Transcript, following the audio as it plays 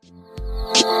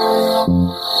Howdy,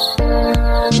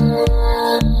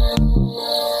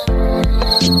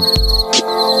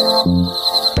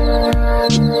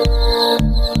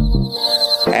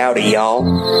 y'all.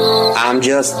 I'm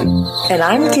Justin. And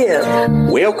I'm Kim.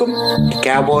 Welcome to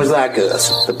Cowboys Like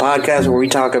Us, the podcast where we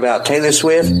talk about Taylor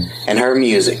Swift and her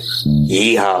music.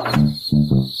 Yeehaw.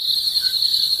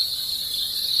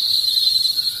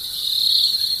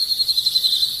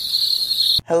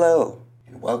 Hello,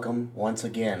 and welcome once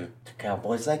again to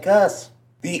Cowboys Like Us,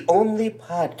 the only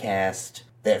podcast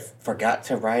that forgot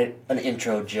to write an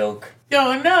intro joke.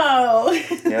 Oh, no.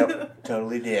 Yep,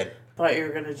 totally did. Thought you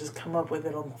were going to just come up with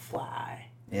it on the fly.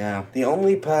 Yeah, the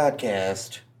only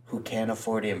podcast who can't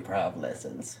afford improv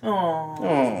lessons.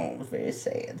 Oh, very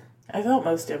sad. I thought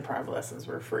most improv lessons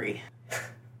were free.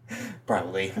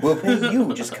 Probably. We'll pay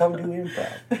you. Just come do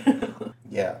improv.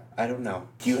 Yeah, I don't know.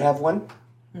 Do you have one?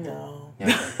 No.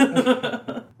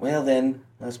 Yeah. Well then,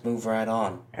 let's move right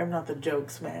on. I'm not the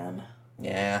jokes man.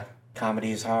 Yeah,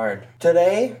 comedy is hard.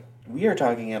 Today, we are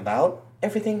talking about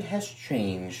Everything Has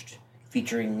Changed,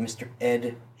 featuring Mr.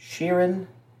 Ed Sheeran,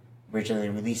 originally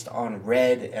released on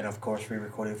Red, and of course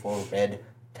re-recorded for Red,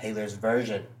 Taylor's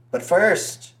version. But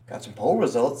first, got some poll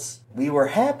results. We were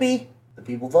happy. The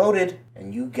people voted,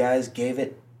 and you guys gave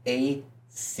it a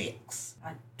 6.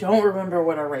 I don't remember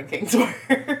what our rankings were.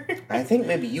 I think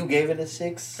maybe you gave it a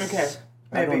 6. Okay,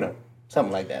 I don't know.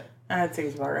 Something like that. That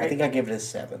seems about right. I think I gave it a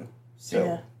 7.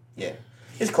 So, yeah.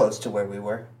 It's close to where we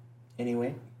were.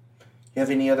 Anyway, you have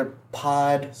any other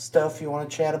pod stuff you want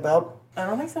to chat about? I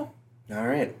don't think so. All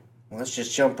right. Well, let's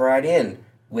just jump right in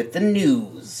with the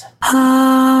news.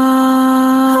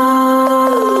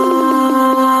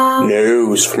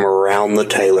 News from around the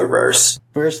Taylorverse.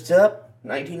 First up,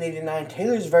 1989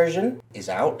 Taylor's version is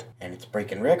out, and it's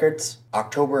breaking records.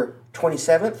 October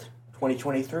 27th,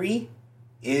 2023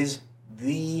 is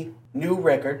the new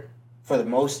record for the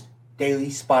most daily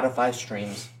Spotify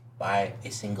streams by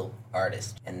a single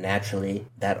artist. And naturally,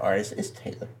 that artist is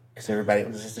Taylor, because everybody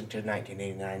was listening to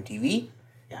 1989 TV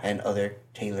and other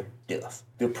Taylor stuff.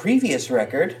 The previous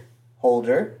record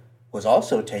holder was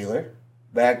also Taylor,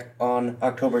 back on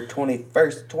October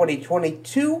 21st,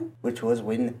 2022, which was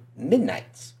when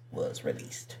Midnights was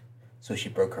released. So she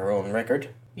broke her own record.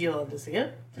 You love to see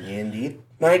it. Yeah, indeed.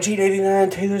 1989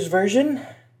 Taylor's version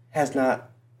has not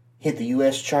hit the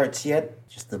U.S. charts yet.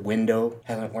 Just the window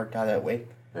hasn't worked out that way.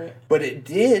 Right. But it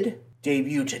did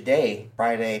debut today,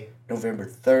 Friday, November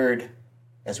 3rd,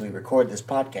 as we record this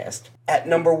podcast, at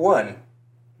number 1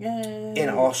 Yay. in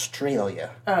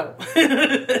Australia. Oh.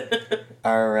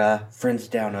 Our friends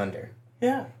down under.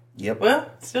 Yeah. Yep.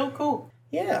 Well, still cool.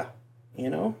 Yeah. You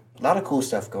know, a lot of cool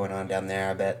stuff going on down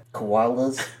there, I bet.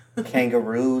 Koalas,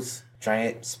 kangaroos,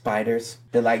 giant spiders.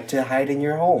 They like to hide in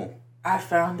your home. I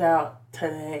found out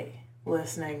today,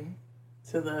 listening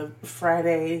to the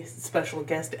Friday special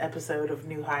guest episode of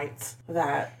New Heights,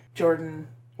 that Jordan,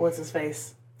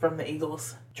 what's-his-face, from the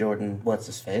Eagles. Jordan,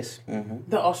 what's-his-face? Mm-hmm.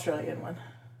 The Australian one.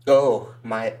 Oh,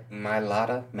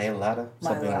 Mailata?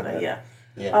 Something like that.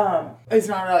 Yeah. It's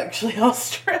not actually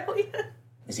Australian.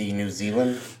 Is he New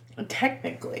Zealand?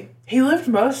 Technically. He lived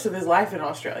most of his life in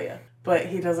Australia, but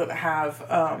he doesn't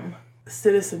have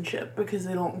citizenship because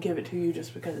they don't give it to you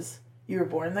just because you were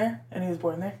born there and he was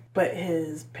born there. But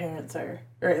his parents are,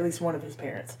 or at least one of his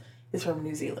parents, is from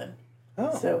New Zealand.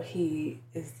 Oh. So he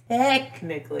is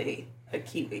technically a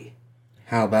Kiwi.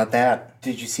 How about that?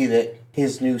 Did you see that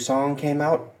his new song came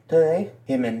out today?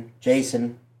 Him and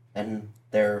Jason and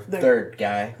their third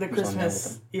guy. The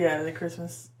Christmas. Yeah, the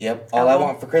Christmas. Yep. All I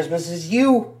Want for Christmas Is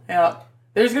You. Yeah.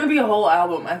 There's going to be a whole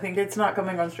album. I think it's not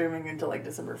coming on streaming until like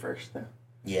December 1st, though.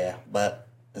 Yeah, but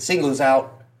the single's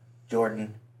out.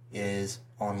 Jordan is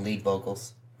on lead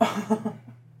vocals.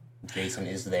 Jason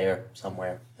is there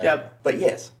somewhere. Yep. But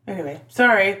yes. Anyway,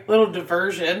 sorry. Little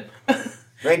diversion.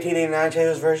 1989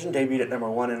 Taylor's version debuted at number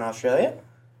 1 in Australia.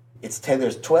 It's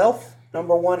Taylor's 12th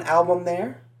number 1 album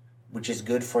there, which is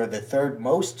good for the third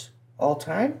most all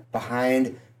time,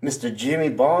 behind Mr. Jimmy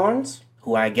Barnes,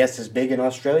 who I guess is big in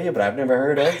Australia, but I've never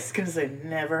heard of. I was going to say,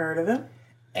 never heard of him.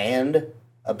 And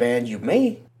a band you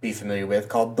may be familiar with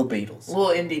called The Beatles. A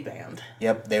little indie band.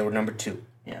 Yep, they were number 2.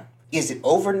 Yeah. Is It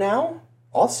Over Now?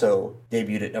 Also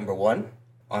debuted at number 1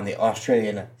 on the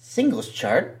Australian singles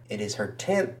chart. It is her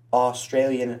 10th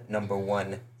Australian number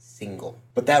 1 single.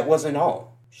 But that wasn't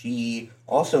all. She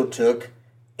also took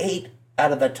 8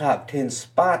 out of the top 10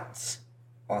 spots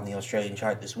on the Australian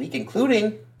chart this week,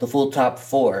 including the full top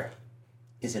 4.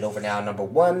 Is It Over Now, number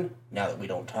 1. Now That We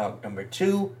Don't Talk, number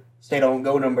 2. Stay Don't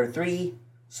Go, number 3.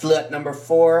 Slut, number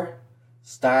 4.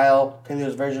 Style,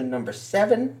 Taylor's version, number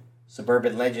 7.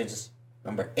 Suburban Legends,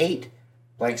 number 8.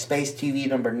 Blank Space TV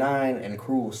number 9, and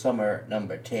Cruel Summer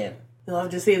number 10. You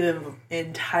love to see the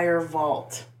entire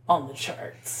vault on the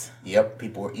charts. Yep,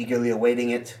 people were eagerly awaiting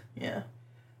it. Yeah.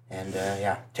 And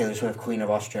Taylor Swift, Queen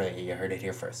of Australia. You heard it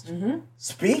here first. Mm-hmm.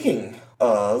 Speaking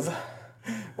of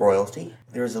royalty,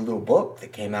 there's a little book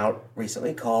that came out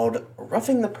recently called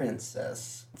Roughing the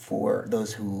Princess. For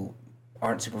those who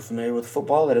aren't super familiar with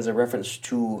football, that is a reference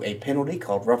to a penalty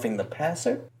called Roughing the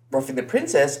Passer. Roughing the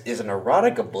Princess is an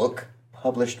erotica book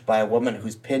published by a woman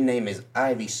whose pen name is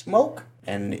Ivy Smoke,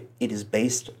 and it is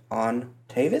based on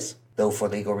Tavis, though for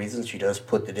legal reasons she does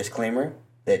put the disclaimer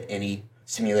that any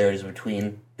similarities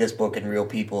between this book and real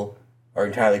people are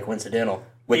entirely coincidental,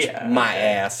 which my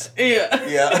ass. Yeah.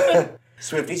 Yeah.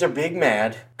 Swifties are big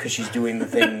mad because she's doing the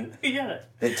thing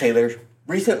that Taylor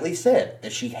recently said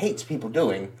that she hates people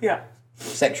doing. Yeah.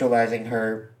 Sexualizing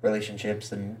her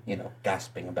relationships and,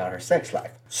 gossiping about her sex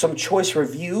life. Some choice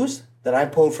reviews that I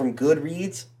pulled from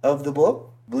Goodreads of the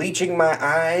book. Bleaching my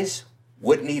eyes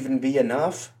wouldn't even be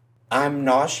enough. I'm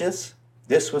nauseous.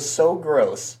 This was so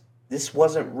gross. This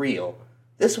wasn't real.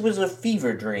 This was a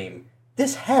fever dream.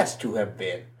 This has to have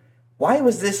been. Why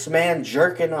was this man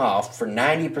jerking off for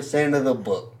 90% of the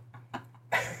book?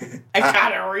 I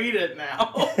gotta read it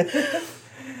now.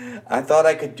 I thought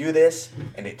I could do this,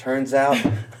 and it turns out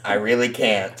I really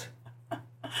can't.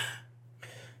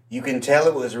 You can tell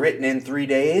it was written in 3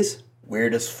 days.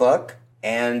 Weird as fuck.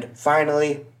 And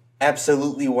finally,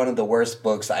 absolutely one of the worst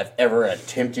books I've ever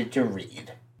attempted to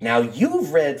read. Now,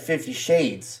 you've read 50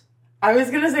 Shades. I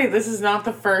was gonna say, this is not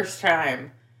the first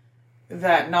time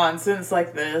that nonsense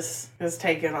like this is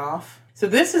taken off. So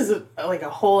this is like a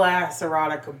whole ass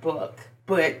erotica book.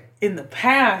 But in the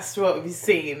past, what we've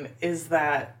seen is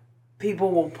that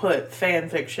people will put fan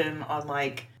fiction on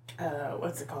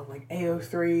what's it called? Like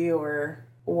AO3 or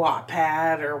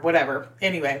Wattpad or whatever.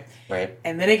 Anyway. Right.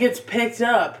 And then it gets picked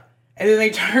up and then they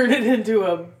turn it into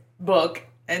a book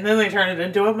and then they turn it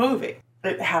into a movie.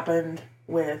 It happened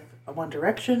with One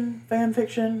Direction fan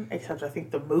fiction, except I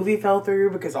think the movie fell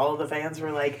through because all of the fans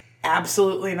were like,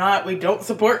 absolutely not, we don't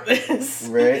support this.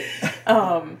 Right.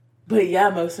 But yeah,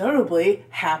 most notably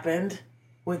happened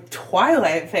with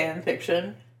Twilight fan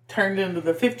fiction turned into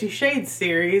the 50 Shades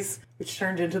series, which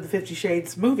turned into the 50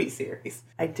 Shades movie series.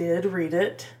 I did read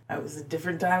it. It was a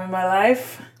different time in my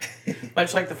life.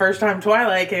 Much like the first time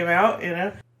Twilight came out,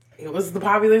 It was the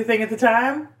popular thing at the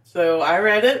time. So I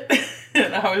read it.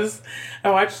 And I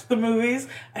watched the movies.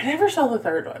 I never saw the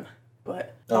third one.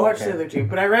 But I watched the other two.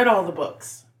 But I read all the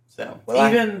books. So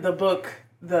even the book,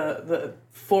 the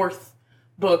fourth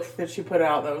book that she put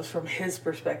out that was from his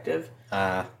perspective.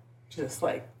 Just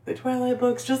like the Twilight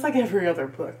books, just like every other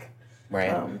book.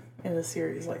 Right. In a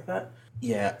series like that.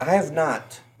 Yeah, I have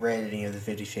not read any of the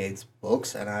 50 Shades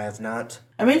books, and I have not...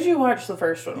 I made you watch the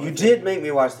first one. You did make me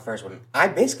watch the first one. I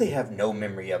basically have no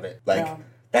memory of it.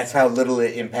 That's how little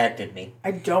it impacted me.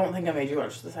 I don't think I made you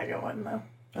watch the second one, though.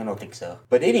 I don't think so.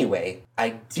 But anyway,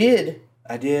 I did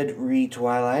read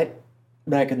Twilight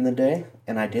back in the day,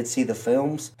 and I did see the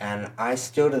films, and I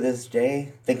still to this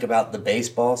day think about the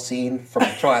baseball scene from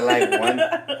Twilight 1.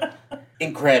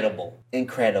 Incredible.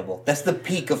 That's the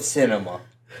peak of cinema.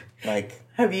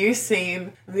 Have you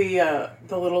seen the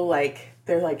little,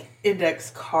 they're index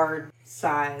card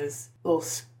size little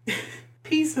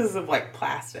pieces of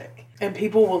plastic, and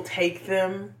people will take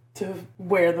them to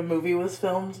where the movie was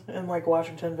filmed in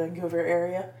Washington, Vancouver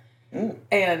area.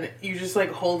 And you just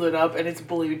hold it up and it's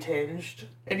blue tinged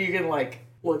and you can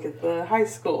look at the high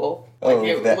school.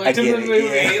 It looked in the movie.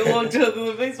 Yeah. It looked at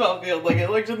the baseball field like it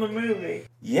looked in the movie.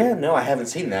 Yeah, no, I haven't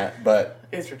seen that, but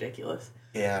it's ridiculous.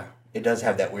 Yeah. It does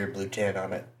have that weird blue tint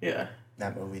on it. Yeah.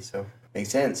 That movie, so makes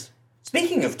sense.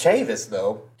 Speaking of Tavis,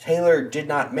 though, Taylor did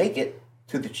not make it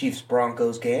to the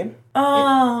Chiefs-Broncos game.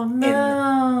 Oh,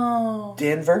 no. In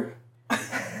Denver.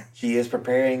 She is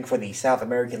preparing for the South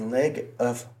American leg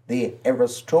of the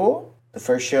Eras Tour. The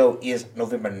first show is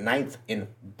November 9th in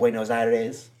Buenos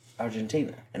Aires,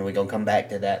 Argentina. And we're going to come back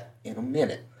to that in a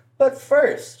minute. But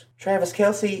first, Travis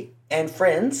Kelce and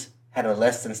friends had a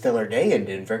less than stellar day in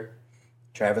Denver.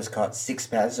 Travis caught 6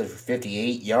 passes for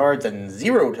 58 yards and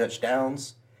 0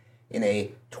 touchdowns in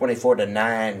a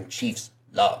 24-9 Chiefs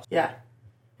loss. Yeah.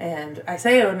 And I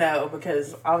say oh no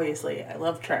because obviously I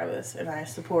love Travis and I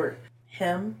support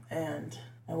him and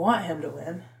I want him to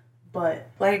win. But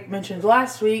like mentioned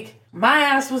last week, my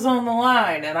ass was on the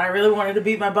line and I really wanted to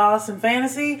beat my boss in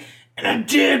fantasy. And I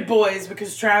did, boys,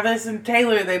 because Travis and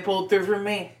Taylor, they pulled through for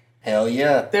me. Hell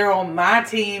yeah. They're on my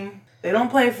team. They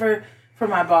don't play for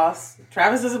my boss.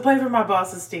 Travis doesn't play for my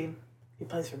boss's team. He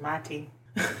plays for my team.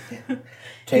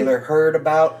 Taylor heard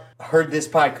about heard this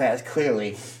podcast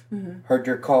clearly, heard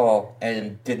your call,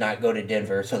 and did not go to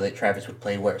Denver so that Travis would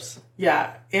play worse.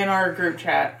 Yeah, in our group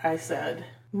chat, I said,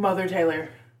 Mother Taylor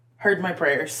heard my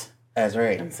prayers. That's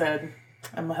right. And said,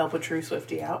 I'm going to help a true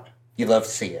Swiftie out. You love to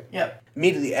see it. Yep.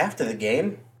 Immediately after the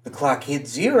game, the clock hit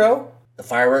 0, the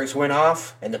fireworks went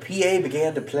off, and the PA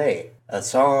began to play a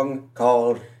song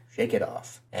called Shake It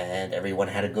Off. And everyone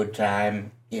had a good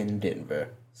time in Denver.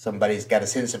 Somebody's got a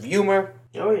sense of humor.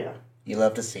 Oh, yeah. You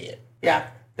love to see it. Yeah.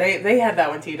 They had that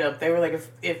one teed up. They were like,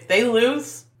 if they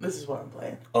lose, this is what I'm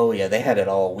playing. Oh, yeah, they had it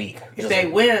all week. If they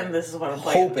win, this is what I'm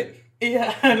playing. Hoping.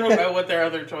 Yeah, I don't know what their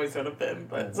other choice would have been,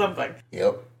 but something.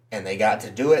 Yep. And they got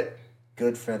to do it.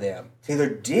 Good for them. Taylor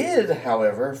did,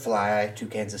 however, fly to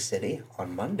Kansas City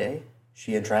on Monday.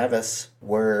 She and Travis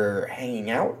were hanging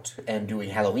out and doing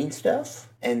Halloween stuff.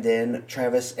 And then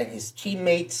Travis and his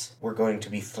teammates were going to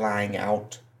be flying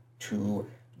out to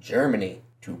Germany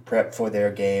to prep for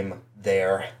their game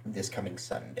there this coming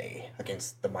Sunday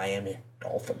against the Miami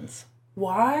Dolphins.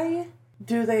 Why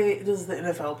does the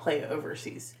NFL play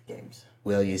overseas games?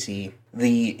 Well, you see,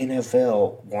 the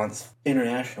NFL wants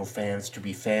international fans to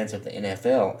be fans of the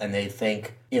NFL, and they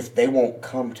think if they won't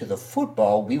come to the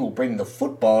football, we will bring the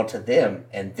football to them,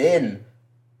 and then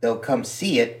they'll come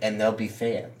see it, and they'll be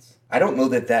fans. I don't know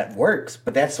that works,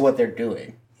 but that's what they're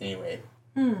doing. Anyway,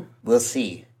 We'll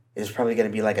see. It's probably going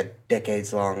to be like a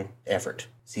decades-long effort.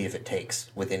 See if it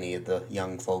takes with any of the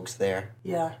young folks there.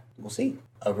 Yeah. We'll see.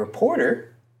 A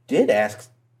reporter did ask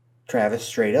Travis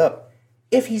straight up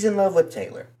if he's in love with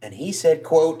Taylor. And he said,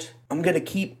 quote, I'm going to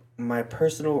keep my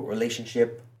personal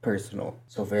relationship personal.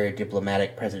 So very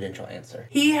diplomatic presidential answer.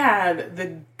 He had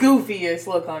the goofiest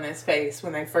look on his face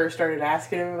when they first started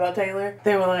asking him about Taylor.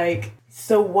 They were like,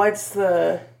 so what's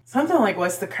the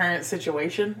current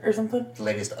situation or something? The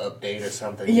latest update or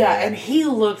something. Yeah, and he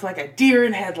looked like a deer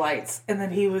in headlights. And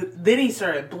then he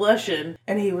started blushing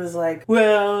and he was like,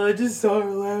 well, I just saw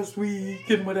her last week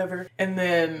and whatever. And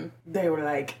then they were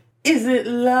like, is it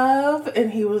love?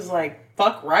 And he was like,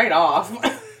 fuck right off.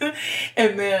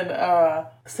 And then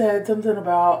said something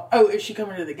about, is she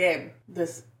coming to the game?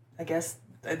 I guess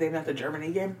they meant the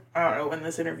Germany game. I don't know when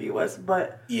this interview was,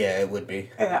 but... Yeah, it would be.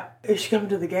 Yeah, is she coming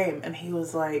to the game? And he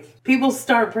was like, people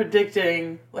start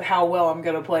predicting how well I'm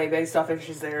going to play based off if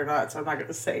she's there or not, so I'm not going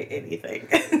to say anything.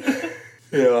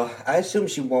 Yeah, I assume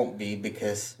she won't be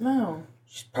because... No.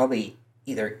 She's probably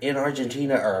either in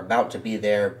Argentina or about to be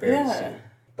there very soon.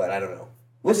 But I don't know.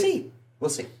 We'll see. We'll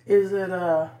see. Is it,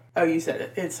 Oh, you said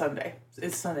it. It's Sunday.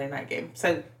 It's Sunday night game.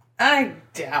 So, I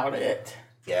doubt it.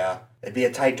 Yeah. It'd be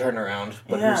a tight turnaround,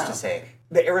 but who's to say?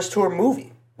 The Eras Tour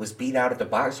movie was beat out at the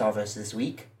box office this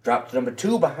week. Dropped to number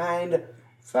 2 behind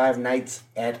Five Nights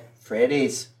at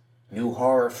Freddy's. New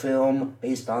horror film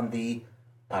based on the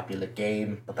popular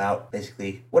game about,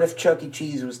 basically, what if Chuck E.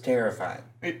 Cheese was terrifying?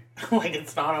 Like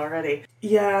it's not already.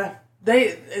 Yeah.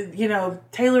 They,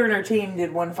 Taylor and her team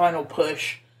did one final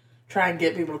push, try and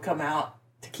get people to come out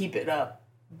to keep it up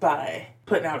by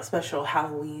putting out a special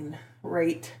Halloween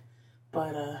rate.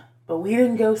 But we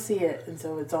didn't go see it, and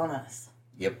so it's on us.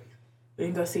 Yep. We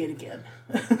didn't go see it again.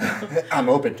 I'm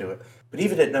open to it. But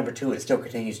even at number 2, it still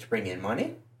continues to bring in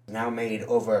money. Now made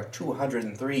over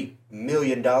 $203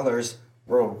 million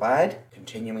worldwide,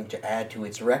 continuing to add to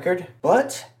its record.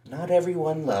 But not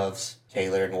everyone loves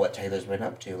Taylor and what Taylor's been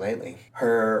up to lately.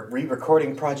 Her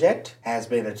re-recording project has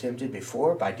been attempted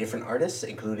before by different artists,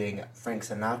 including Frank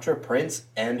Sinatra, Prince,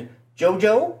 and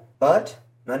JoJo, but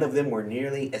none of them were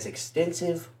nearly as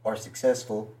extensive or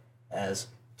successful as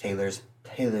Taylor's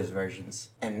versions.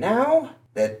 And now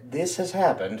that this has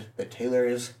happened, that Taylor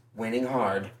is winning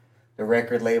hard, the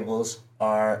record labels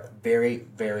are very,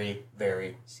 very,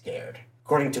 very scared.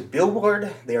 According to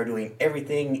Billboard, they are doing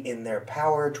everything in their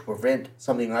power to prevent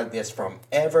something like this from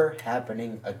ever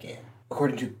happening again.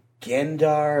 According to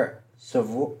Gendar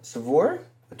Savor,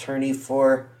 attorney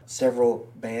for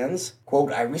several bands,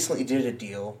 quote, I recently did a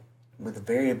deal with a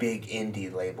very big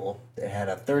indie label that had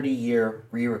a 30-year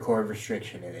re-record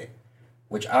restriction in it,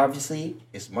 which obviously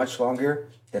is much longer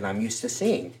than I'm used to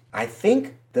seeing. I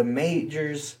think the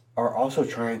majors are also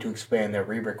trying to expand their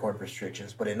re-record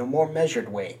restrictions, but in a more measured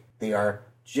way. They are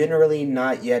generally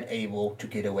not yet able to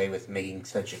get away with making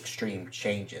such extreme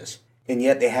changes. And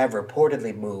yet they have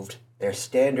reportedly moved their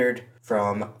standard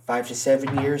from 5 to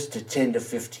 7 years to 10 to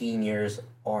 15 years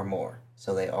or more.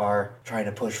 So they are trying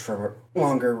to push for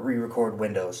longer re-record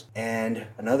windows. And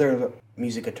another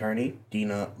music attorney,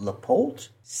 Dina LaPolte,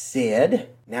 said,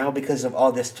 now because of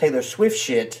all this Taylor Swift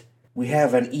shit, we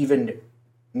have an even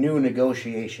new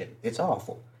negotiation. It's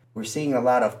awful. We're seeing a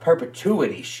lot of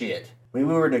perpetuity shit. When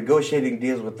we were negotiating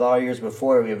deals with lawyers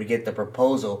before we would get the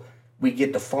proposal, we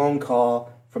get the phone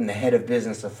call from the head of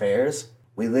business affairs,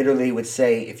 we literally would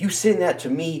say, if you send that to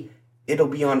me, it'll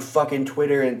be on fucking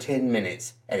Twitter in 10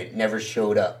 minutes. And it never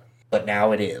showed up. But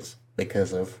now it is,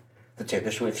 because of the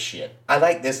Taylor Swift shit. I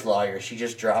like this lawyer. She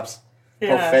just drops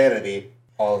profanity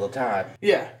all the time.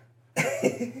 Yeah.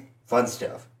 Fun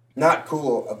stuff. Not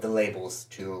cool of the labels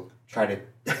to try to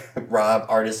rob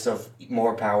artists of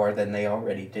more power than they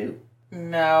already do.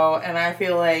 No, and I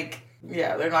feel like,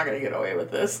 they're not going to get away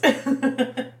with this.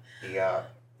 Yeah.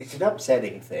 It's an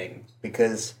upsetting thing,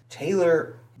 because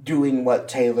Taylor doing what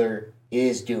Taylor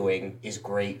is doing is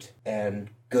great and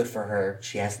good for her.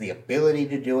 She has the ability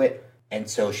to do it, and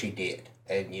so she did.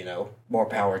 And, more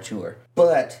power to her.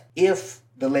 But if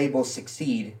the labels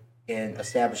succeed in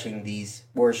establishing these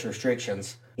worse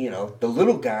restrictions, the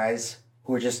little guys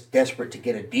who are just desperate to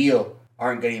get a deal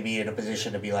aren't going to be in a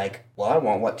position to be like, well, I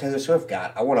want what Taylor Swift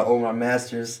got. I want to own my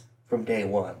masters from day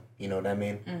one. You know what I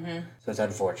mean? Mm-hmm. So it's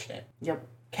unfortunate. Yep.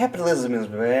 Capitalism is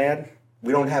bad.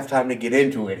 We don't have time to get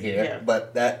into it here,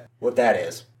 but what that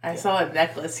is. I saw a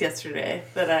necklace yesterday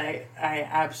that I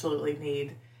absolutely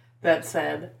need that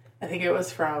said, I think it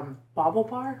was from Bobble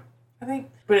Bar, I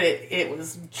think. But it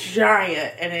was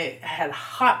giant, and it had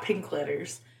hot pink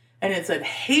letters. And it said,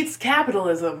 hates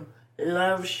capitalism,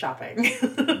 loves shopping.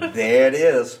 There it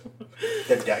is.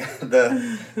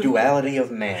 The duality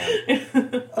of man.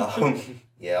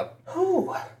 Yep.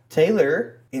 Ooh.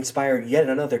 Taylor inspired yet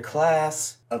another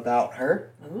class about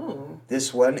her. Ooh.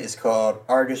 This one is called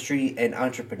Artistry and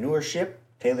Entrepreneurship,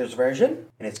 Taylor's version.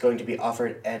 And it's going to be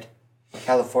offered at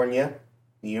California,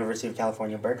 the University of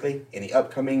California, Berkeley, in the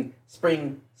upcoming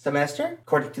spring semester.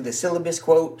 According to the syllabus,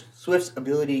 quote, Swift's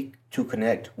ability to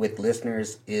connect with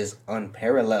listeners is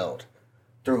unparalleled.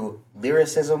 Through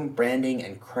lyricism, branding,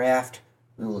 and craft,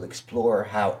 we will explore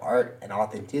how art and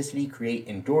authenticity create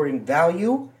enduring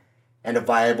value and a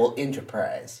viable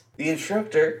enterprise. The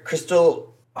instructor,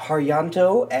 Crystal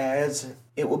Haryanto, as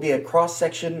it will be a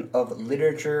cross-section of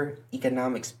literature,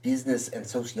 economics, business, and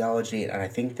sociology, and I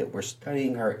think that we're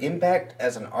studying her impact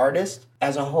as an artist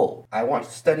as a whole. I want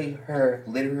to study her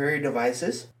literary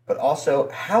devices, but also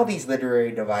how these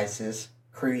literary devices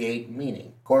create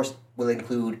meaning. Of course, will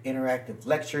include interactive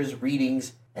lectures,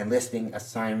 readings, and listening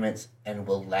assignments, and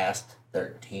will last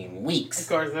 13 weeks. Of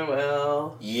course it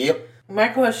will. Yep. My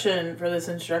question for this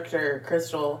instructor,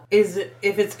 Crystal, is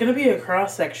if it's going to be a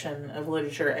cross-section of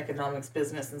literature, economics,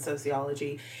 business, and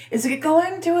sociology, is it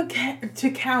going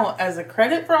to count as a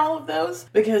credit for all of those?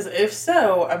 Because if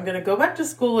so, I'm going to go back to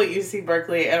school at UC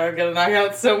Berkeley and I'm going to knock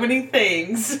out so many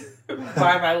things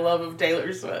by my love of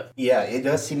Taylor Swift. Yeah, it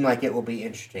does seem like it will be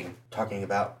interesting talking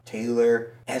about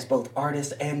Taylor as both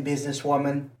artist and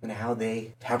businesswoman, and how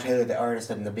Taylor the artist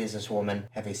and the businesswoman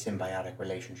have a symbiotic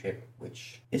relationship,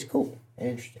 which is cool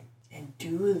and interesting. And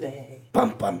do they?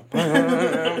 Bum, bum, bum.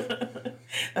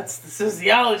 That's the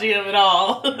sociology of it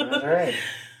all. That's right.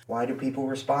 Why do people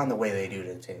respond the way they do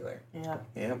to Taylor?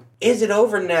 Yeah. Is it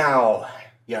over now?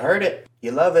 You heard it.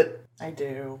 You love it. I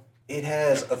do. It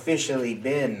has officially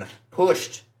been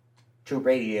pushed to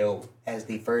radio as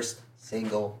the first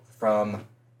single from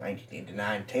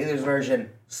 1989. Taylor's version,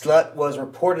 Slut, was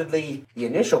reportedly the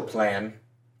initial plan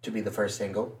to be the first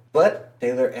single, but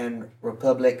Taylor and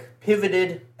Republic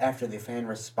pivoted after the fan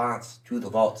response to the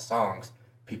Vault songs.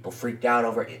 People freaked out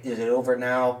over Is It Over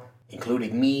Now,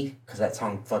 including me, because that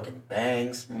song fucking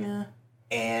bangs. Yeah.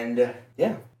 And,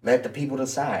 let the people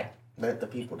decide.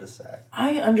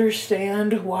 I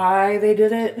understand why they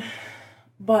did it,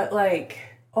 but,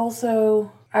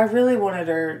 also, I really wanted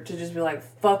her to just be like,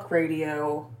 fuck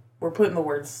radio, we're putting the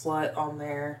word slut on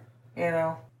there,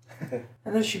 And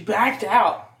then she backed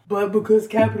out, but because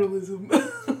capitalism.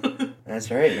 That's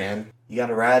right, man. You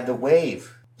gotta ride the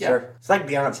wave. Yeah. It's like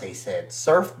Beyonce said,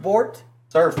 surfboard.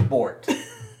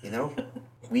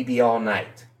 We be all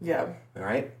night. Yeah. All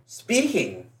right?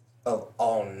 Speaking of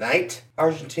all night,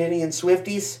 Argentinian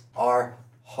Swifties are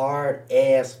hard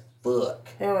as fuck.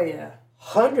 Hell yeah.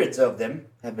 Hundreds of them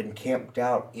have been camped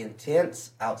out in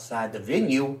tents outside the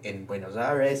venue in Buenos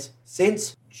Aires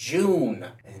since June.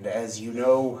 And as you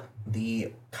know,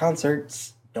 the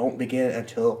concerts don't begin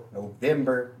until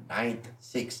November 9th,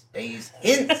 6 days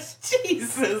hence.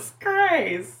 Jesus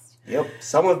Christ. Yep,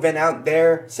 some have been out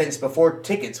there since before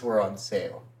tickets were on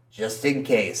sale. Just in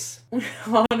case.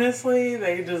 Honestly,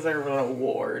 they deserve an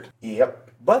award.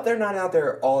 Yep. But they're not out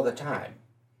there all the time.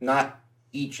 Not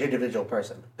each individual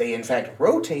person. They, in fact,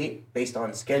 rotate based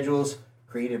on schedules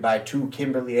created by two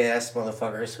Kimberly-ass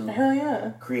motherfuckers who Hell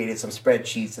yeah. created some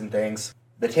spreadsheets and things.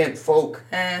 The tent folk.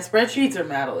 And spreadsheets are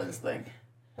Madeline's thing.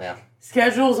 Yeah.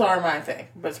 Schedules are my thing.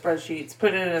 But spreadsheets,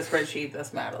 put it in a spreadsheet,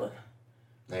 that's Madeline.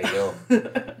 There you go.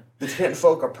 The tent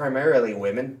folk are primarily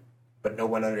women, but no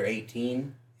one under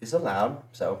 18 is allowed,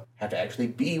 so have to actually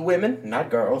be women, not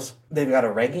girls. They've got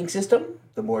a ranking system.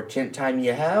 The more tent time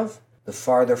you have, the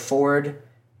farther forward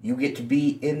you get to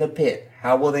be in the pit.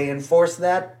 How will they enforce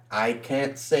that? I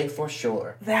can't say for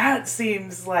sure. That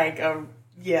seems like a,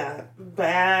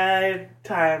 bad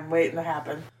time waiting to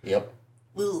happen. Yep.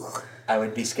 Ugh. I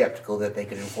would be skeptical that they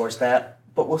could enforce that,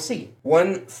 but we'll see.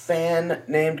 One fan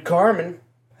named Carmen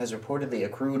has reportedly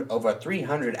accrued over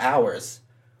 300 hours,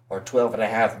 or 12 and a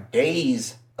half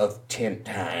days of tent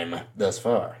time thus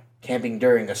far. Camping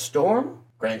during a storm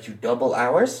grants you double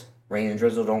hours. Rain and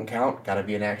drizzle don't count, gotta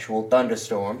be an actual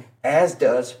thunderstorm. As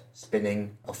does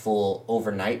spending a full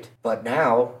overnight. But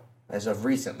now, as of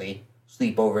recently,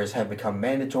 sleepovers have become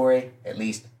mandatory at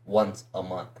least once a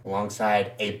month,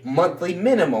 alongside a monthly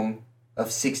minimum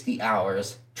of 60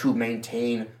 hours to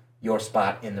maintain your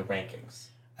spot in the rankings.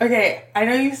 Okay, I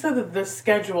know you said that the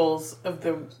schedules of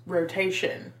the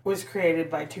rotation was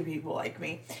created by two people like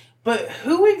me, but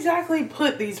who exactly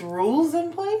put these rules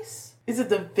in place? Is it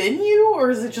the venue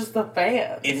or is it just the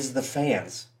fans? It is the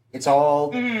fans. It's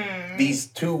all these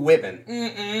two women.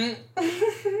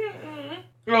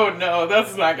 Oh no,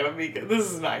 that's not gonna be good. This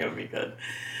is not gonna be good.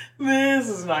 This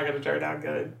is not gonna turn out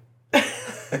good.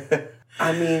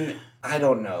 I mean, I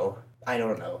don't know. I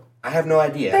have no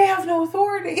idea. They have no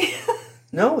authority.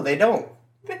 No, they don't.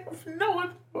 They have no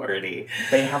authority.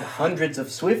 They have hundreds of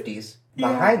Swifties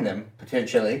behind them,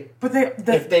 potentially. But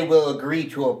if they will agree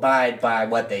to abide by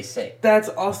what they say. That's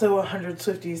also 100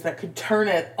 Swifties that could turn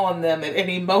it on them at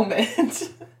any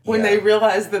moment. When they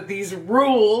realize that these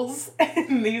rules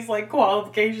and these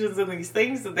qualifications and these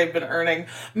things that they've been earning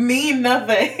mean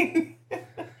nothing.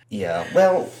 Yeah,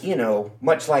 well,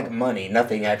 much like money,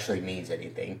 nothing actually means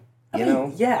anything. You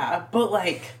know? Yeah, but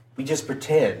we just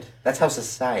pretend. That's how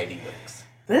society works.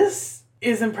 This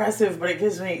is impressive, but it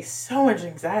gives me so much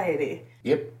anxiety.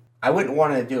 Yep. I wouldn't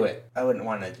want to do it. I wouldn't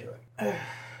want to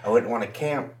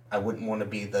camp. I wouldn't want to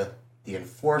be the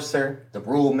enforcer, the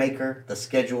rule maker, the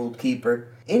schedule keeper,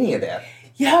 any of that.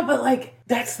 Yeah, but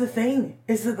that's the thing,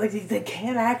 is that they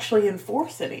can't actually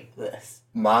enforce any of this.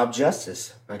 Mob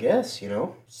justice, I guess,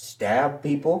 stab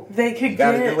people. They could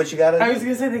do what you gotta do. I was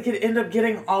gonna say they could end up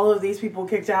getting all of these people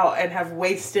kicked out and have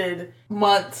wasted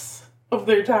months of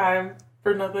their time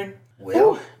for nothing.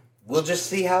 Well, we'll just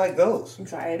see how it goes.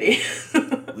 Anxiety.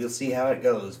 We'll see how it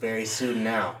goes very soon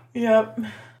now. Yep.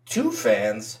 Two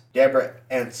fans, Deborah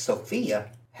and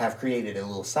Sophia, have created a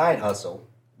little side hustle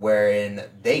wherein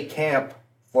they camp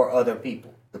for other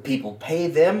people. The people pay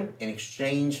them in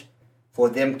exchange for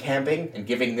them camping and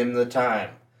giving them the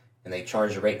time. And they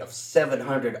charge a rate of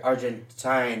 700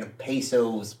 Argentine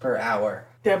pesos per hour.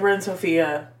 Deborah and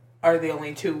Sophia are the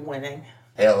only two winning.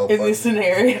 In this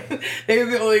scenario. They're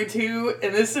the only two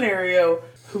in this scenario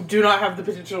who do not have the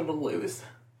potential to lose.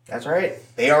 That's right.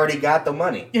 They already got the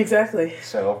money. Exactly.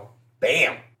 So,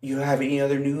 bam. You have any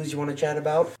other news you want to chat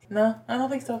about? No, I don't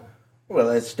think so. Well,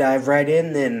 let's dive right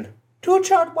in then to a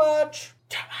chart watch.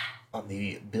 On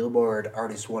the Billboard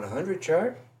Artist 100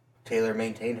 chart, Taylor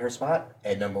maintained her spot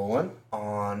at number 1.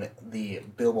 On the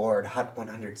Billboard Hot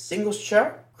 100 Singles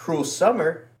chart, Cruel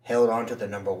Summer held on to the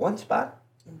number 1 spot.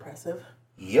 Impressive.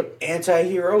 Yep.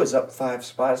 Anti-Hero is up 5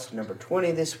 spots to number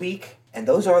 20 this week. And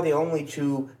those are the only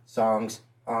 2 songs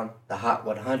on the Hot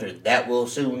 100. That will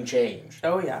soon change.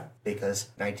 Oh, yeah. Because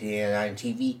 1989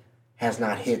 TV has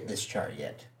not hit this chart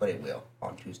yet, but it will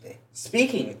on Tuesday.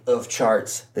 Speaking of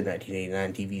charts, the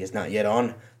 1989 TV is not yet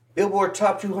on. Billboard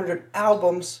Top 200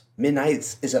 Albums,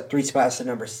 Midnight's is up 3 spots to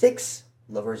number 6.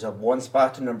 Lovers up 1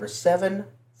 spot to number 7.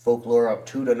 Folklore up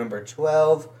 2 to number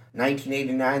 12.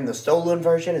 1989, the stolen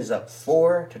version, is up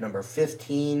 4 to number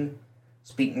 15.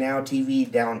 Speak Now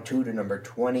TV down 2 to number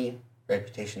 20.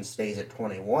 Reputation stays at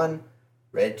 21.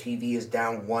 Red TV is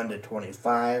down 1 to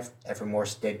 25. Evermore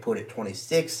stayed put at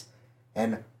 26.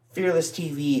 And Fearless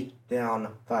TV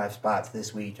down 5 spots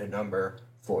this week to number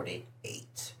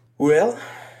 48. Well,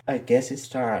 I guess it's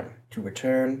time to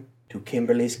return to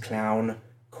Kimberly's Clown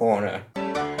Corner.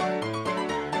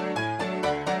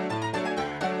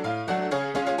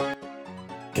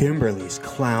 Kimberly's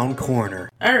Clown Corner.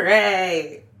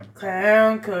 Alright.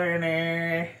 Clown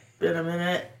Corner. Been a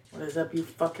minute. What is up, you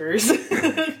fuckers?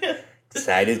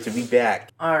 Excited to be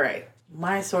back. Alright.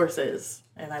 My sources,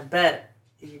 and I bet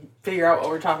you can figure out what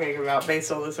we're talking about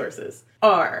based on the sources,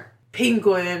 are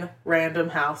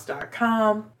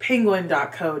penguinrandomhouse.com,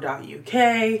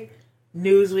 penguin.co.uk,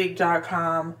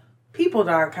 newsweek.com,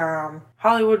 people.com,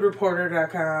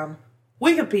 hollywoodreporter.com,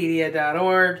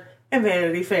 wikipedia.org, and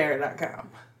vanityfair.com.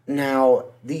 Now,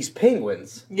 these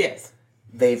penguins, yes,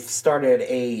 they've started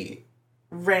a...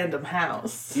 Random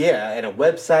House. Yeah, and a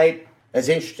website. That's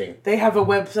interesting. They have a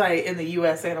website in the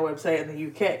U.S. and a website in the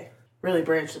U.K. Really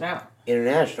branching out.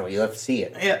 International. You'll have to see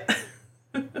it.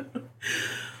 Yeah.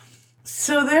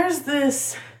 So there's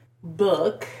this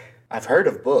book. I've heard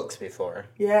of books before.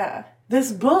 Yeah.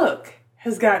 This book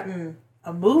has gotten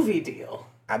a movie deal.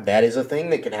 That is a thing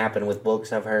that can happen with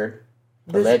books, I've heard.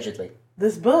 Allegedly.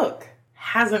 This book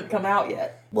hasn't come out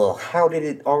yet. Well, how did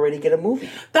it already get a movie?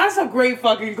 That's a great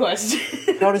fucking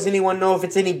question. How does anyone know if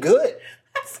it's any good?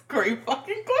 That's a great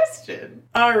fucking question.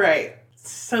 All right.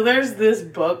 So there's this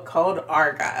book called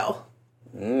Argyle.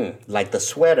 Like the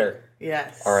sweater.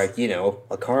 Yes. Or,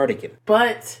 a cardigan.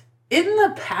 But isn't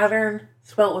the pattern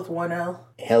spelt with one L?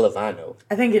 Hell if I know.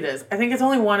 I think it is. I think it's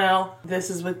only one L.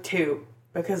 This is with two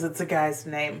because it's a guy's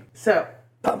name. So,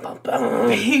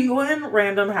 Penguin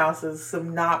Random House's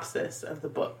synopsis of the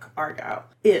book, Argyle,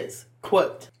 is,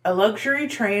 quote, a luxury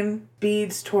train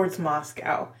speeds towards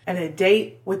Moscow and a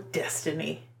date with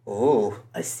destiny. Ooh.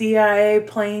 A CIA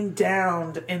plane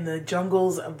downed in the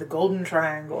jungles of the Golden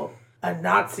Triangle. A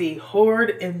Nazi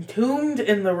horde entombed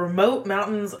in the remote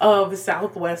mountains of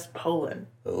southwest Poland.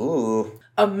 Ooh.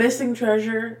 A missing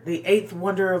treasure, the eighth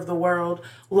wonder of the world,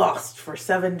 lost for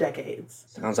 7 decades.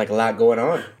 Sounds like a lot going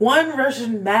on. One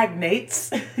Russian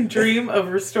magnate's dream of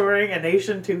restoring a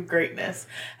nation to greatness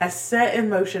has set in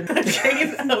motion a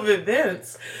chain of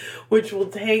events which will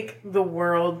take the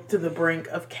world to the brink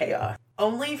of chaos.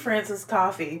 Only Francis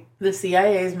Coffey, the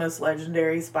CIA's most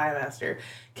legendary spy master,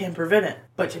 can prevent it.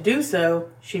 But to do so,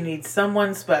 she needs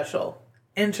someone special.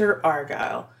 Enter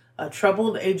Argyle. A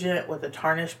troubled agent with a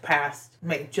tarnished past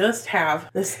may just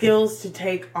have the skills to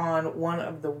take on one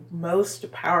of the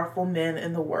most powerful men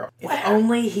in the world. If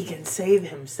only he can save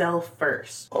himself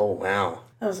first. Oh, wow.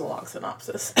 That was a long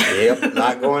synopsis. Yep, a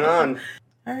lot going on.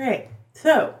 All right.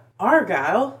 So,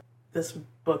 Argyle, this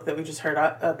book that we just heard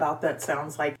about that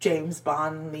sounds like James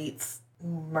Bond meets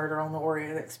Murder on the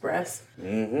Orient Express.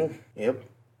 Mm-hmm. Yep.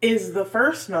 Is the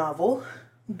first novel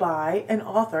by an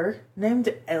author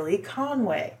named Ellie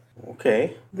Conway.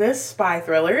 Okay. This spy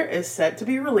thriller is set to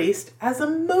be released as a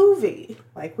movie,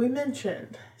 like we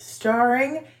mentioned,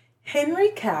 starring Henry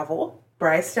Cavill,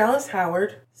 Bryce Dallas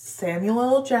Howard, Samuel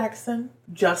L. Jackson,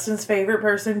 Justin's favorite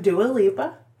person, Dua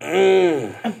Lipa,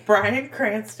 Bryan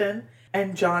Cranston,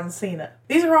 and John Cena.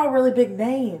 These are all really big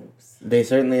names. They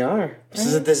certainly are.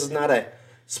 This is not a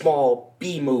small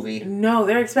B movie. No,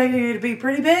 they're expecting it to be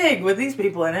pretty big with these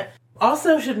people in it.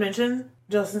 Also should mention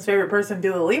Justin's favorite person,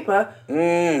 Dua Lipa.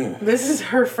 This is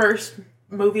her first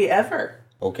movie ever.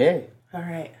 Okay. All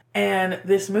right. And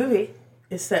this movie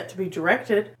is set to be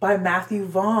directed by Matthew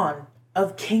Vaughn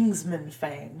of Kingsman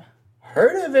fame.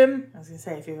 Heard of him. I was going to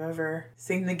say, if you've ever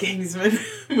seen the Kingsman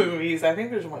movies, I think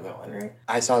there's more than one, right?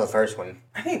 I saw the first one.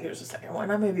 I think there's a second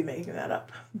one. I may be making that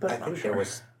up, but I'm not sure. There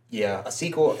was, a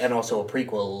sequel and also a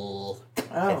prequel,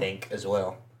 I think, as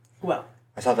well. Well,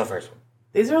 I saw the first one.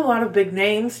 These are a lot of big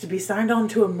names to be signed on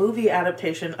to a movie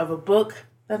adaptation of a book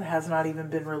that has not even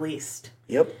been released.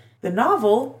 Yep. The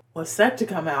novel was set to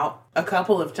come out a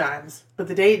couple of times, but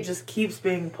the date just keeps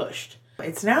being pushed.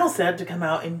 It's now set to come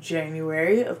out in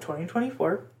January of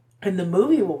 2024, and the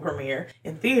movie will premiere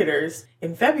in theaters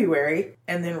in February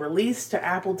and then released to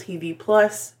Apple TV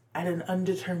Plus at an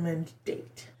undetermined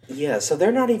date. Yeah, so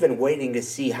they're not even waiting to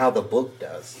see how the book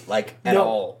does, at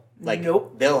all.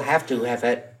 Nope. They'll have to have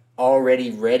it already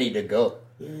ready to go.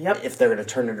 Yep. If they're going to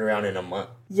turn it around in a month.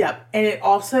 Yep. And it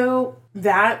also,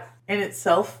 that in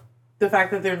itself, the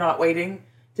fact that they're not waiting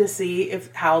to see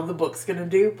how the book's going to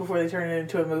do before they turn it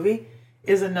into a movie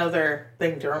is another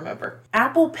thing to remember.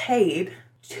 Apple paid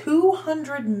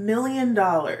 $200 million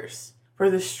for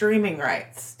the streaming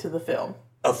rights to the film.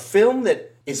 A film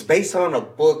that is based on a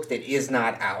book that is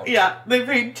not out. Yeah, they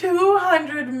paid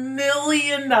 $200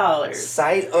 million.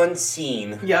 Sight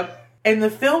unseen. Yep. And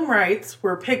the film rights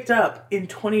were picked up in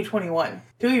 2021,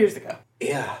 2 years ago.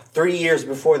 Yeah, 3 years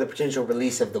before the potential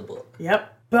release of the book.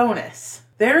 Yep. Bonus.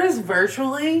 There is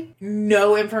virtually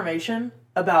no information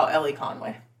about Ellie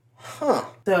Conway. Huh.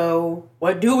 So,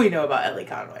 what do we know about Ellie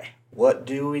Conway? What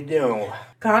do we know?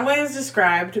 Conway is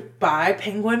described by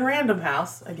Penguin Random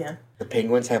House, again. The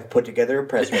Penguins have put together a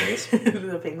press release.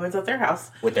 The Penguins at their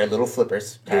house. With their little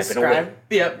flippers tapping away.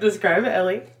 Describe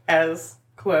Ellie as,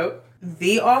 quote,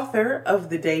 the author of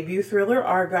the debut thriller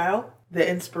Argyle, the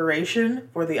inspiration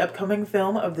for the upcoming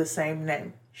film of the same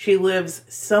name. She lives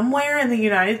somewhere in the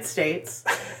United States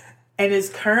and is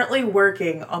currently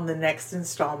working on the next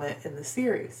installment in the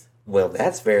series. Well,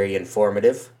 that's very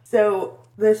informative. So,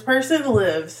 this person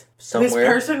lives... somewhere. This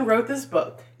person wrote this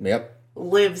book. Yep.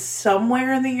 lives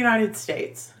somewhere in the United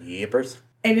States. Yippers.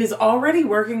 And is already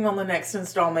working on the next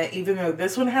installment, even though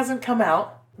this one hasn't come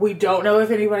out. We don't know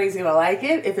if anybody's going to like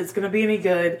it, if it's going to be any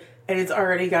good, and it's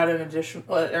already got an additional,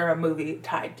 or a movie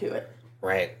tied to it.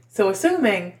 Right. So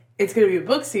assuming it's going to be a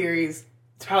book series,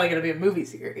 it's probably going to be a movie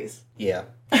series. Yeah.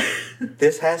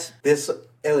 This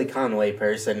Ellie Conway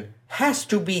person has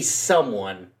to be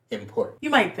someone important. You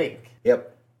might think.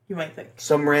 Yep. You might think.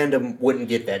 Some random wouldn't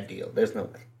get that deal. There's no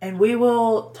way. And we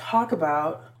will talk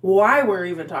about why we're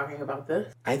even talking about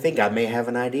this. I think I may have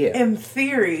an idea. And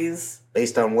theories.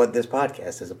 Based on what this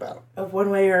podcast is about. Of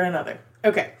one way or another.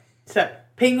 Okay, so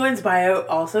Penguin's bio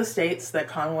also states that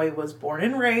Conway was born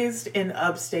and raised in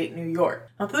upstate New York.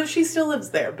 Not that she still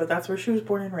lives there, but that's where she was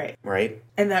born and raised. Right.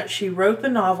 And that she wrote the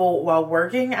novel while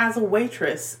working as a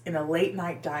waitress in a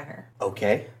late-night diner.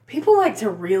 Okay. People like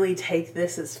to really take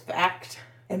this as fact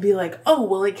and be like, oh,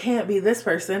 well, it can't be this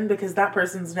person because that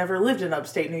person's never lived in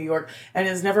upstate New York and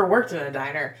has never worked in a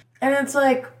diner. And it's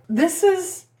like, this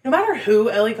is, no matter who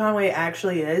Ellie Conway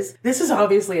actually is, this is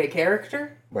obviously a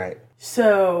character. Right.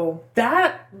 So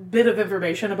that bit of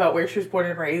information about where she was born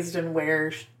and raised and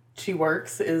where she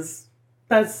works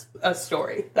that's a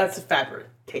story. That's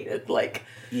fabricated. Like,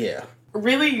 yeah.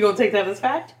 Really? You gonna take that as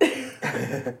fact?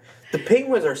 The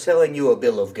Penguins are selling you a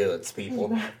bill of goods,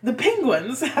 people. The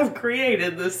Penguins have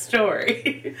created this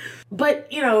story.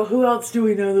 But, who else do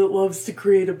we know that loves to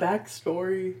create a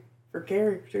backstory for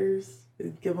characters?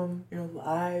 And give them,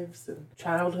 lives and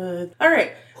childhood. All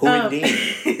right. Who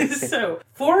indeed? So,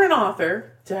 for an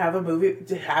author to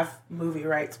have movie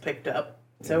rights picked up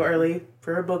so early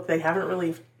for a book they haven't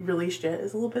really released yet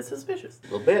is a little bit suspicious.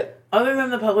 A little bit. Other than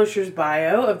the publisher's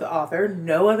bio of the author,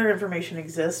 no other information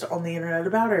exists on the internet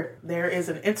about her. There is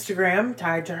an Instagram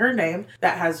tied to her name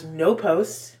that has no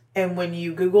posts, and when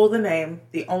you Google the name,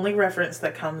 the only reference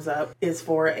that comes up is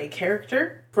for a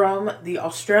character from the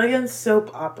Australian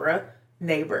soap opera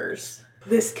Neighbours.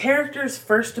 This character's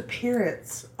first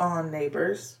appearance on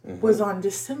Neighbours was on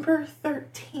December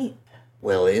 13th.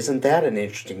 Well, isn't that an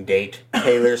interesting date?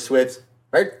 Taylor Swift's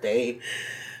birthday.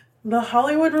 The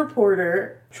Hollywood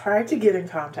Reporter tried to get in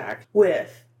contact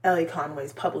with Ellie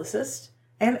Conway's publicist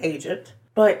and agent,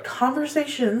 but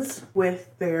conversations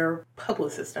with their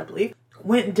publicist, I believe,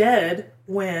 went dead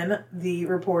when the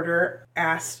reporter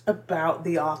asked about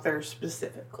the author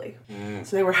specifically.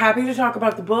 So they were happy to talk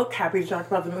about the book, happy to talk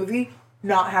about the movie,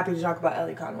 not happy to talk about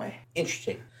Ellie Conway.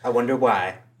 Interesting. I wonder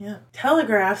why. Yeah.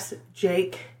 Telegraph's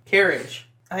Jake Carriage,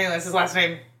 I think that's his last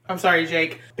name. I'm sorry,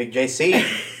 Jake. Big JC.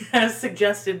 Has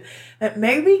suggested that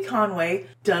maybe Conway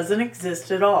doesn't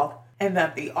exist at all, and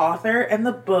that the author and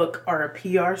the book are a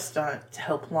PR stunt to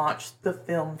help launch the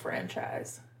film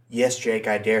franchise. Yes, Jake,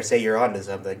 I dare say you're onto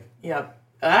something. Yep.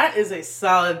 That is a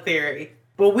solid theory.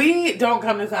 But we don't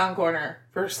come to Sound Corner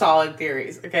for solid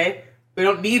theories, okay? We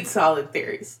don't need solid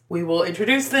theories. We will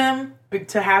introduce them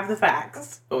to have the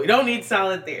facts, but we don't need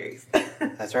solid theories.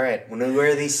 That's right. When we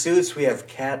wear these suits, we have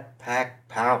cat pack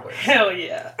powers. Hell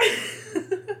yeah.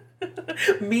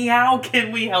 Meow,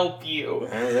 can we help you?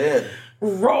 That's it.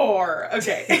 Roar.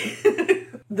 Okay.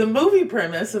 The movie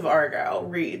premise of Argylle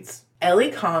reads,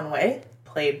 Ellie Conway,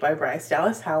 played by Bryce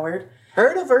Dallas Howard,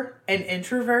 heard of her, an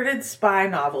introverted spy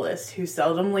novelist who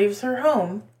seldom leaves her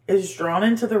home, is drawn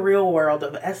into the real world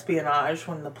of espionage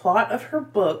when the plot of her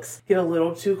books get a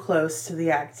little too close to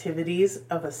the activities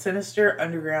of a sinister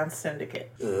underground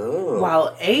syndicate. Ooh.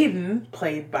 While Aiden,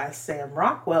 played by Sam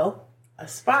Rockwell, a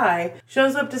spy,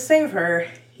 shows up to save her,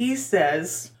 he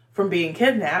says, from being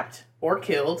kidnapped, or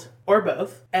killed, or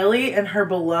both. Ellie and her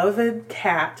beloved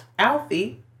cat,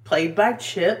 Alfie, played by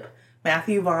Chip,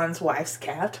 Matthew Vaughn's wife's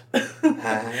cat,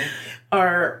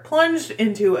 are plunged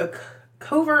into a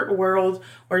covert world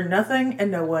where nothing and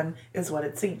no one is what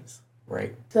it seems.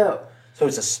 Right. So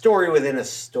it's a story within a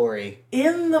story.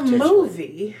 In the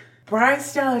movie,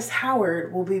 Bryce Dallas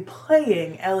Howard will be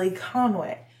playing Ellie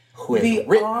Conway. Who has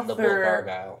written the book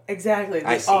Argylle. Exactly.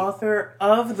 The author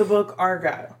of the book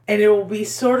Argylle. And it will be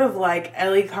sort of like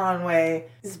Ellie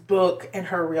Conway's book and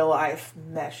her real life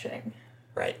meshing.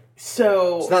 Right.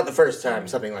 So it's not the first time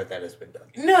something like that has been done.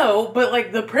 No, but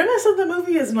like the premise of the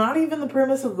movie is not even the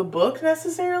premise of the book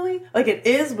necessarily. Like it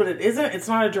is, but it isn't. It's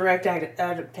not a direct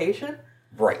adaptation.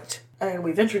 Right. And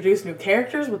we've introduced new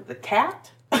characters with the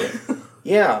cat.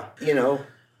 Yeah,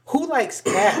 who likes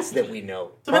cats that we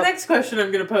know? So my next question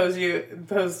I'm going to pose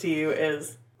to you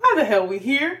is, why the hell we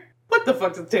here? What the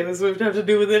fuck does Taylor Swift have to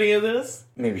do with any of this?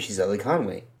 Maybe she's Ellie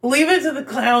Conway. Leave it to the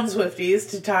clown Swifties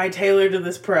to tie Taylor to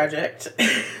this project.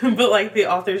 But like the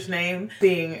author's name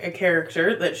being a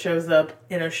character that shows up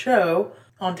in a show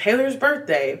on Taylor's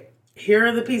birthday Here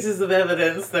are the pieces of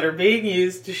evidence that are being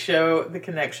used to show the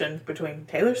connection between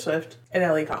Taylor Swift and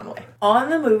Ellie Conway. On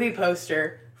the movie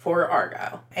poster for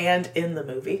Argyle, and in the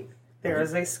movie, there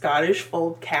is a Scottish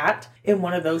fold cat in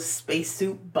one of those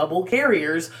spacesuit bubble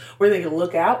carriers where they can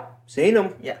look out. Seen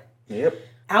them. Yeah. Yep.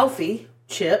 Alfie,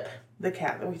 Chip, the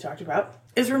cat that we talked about,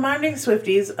 is reminding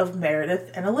Swifties of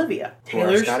Meredith and Olivia.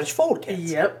 Taylor's Scottish fold cats.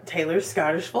 Yep, Taylor's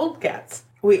Scottish fold cats.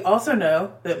 We also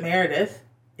know that Meredith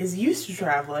is used to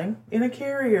traveling in a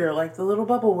carrier like the little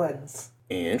bubble ones.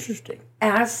 Interesting.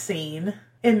 As seen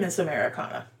in Miss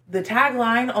Americana. The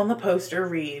tagline on the poster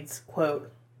reads,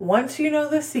 quote, "Once you know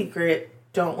the secret,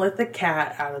 don't let the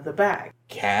cat out of the bag."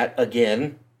 Cat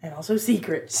again. And also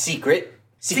secret. Secrets.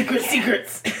 Secret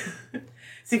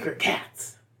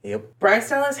cats. Yep. Bryce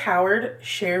Dallas Howard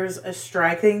shares a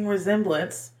striking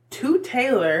resemblance to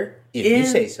Taylor If you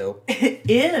say so.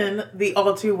 in the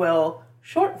All Too Well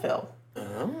short film.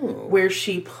 Oh. Where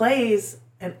she plays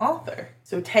an author.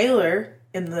 So Taylor,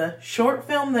 in the short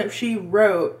film that she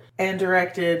wrote and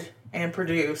directed and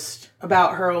produced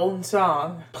about her own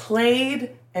song,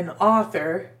 played an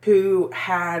author who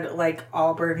had like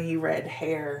auburny red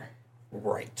hair.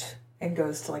 Right. And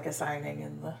goes to like a signing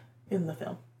in the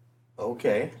film.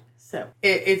 Okay. So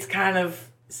it's kind of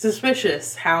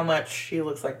suspicious how much she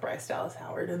looks like Bryce Dallas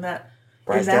Howard in that.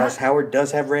 Bryce Dallas Howard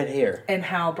does have red hair. And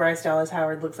how Bryce Dallas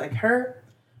Howard looks like her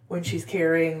when she's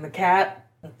carrying the cat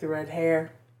with the red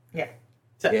hair. Yeah.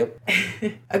 So, yep.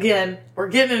 Again, we're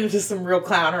getting into some real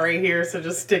clownery here, so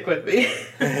just stick with me.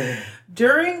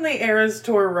 During the Eras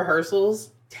Tour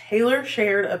rehearsals, Taylor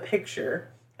shared a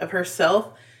picture of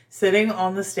herself sitting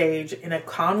on the stage in a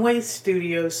Conway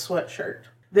Studios sweatshirt.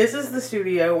 This is the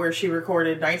studio where she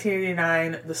recorded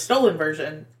 1989, the stolen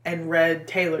version, and read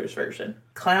Taylor's version.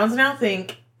 Clowns now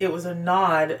think it was a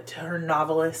nod to her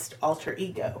novelist alter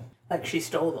ego. Like she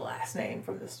stole the last name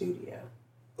from the studio.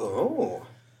 Oh,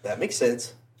 that makes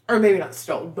sense. Or maybe not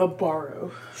stole, but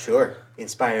borrow. Sure.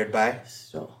 Inspired by.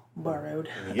 Stole. Borrowed.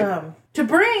 Yep. To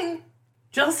bring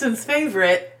Justin's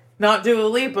favorite, not Dua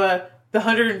Lipa, the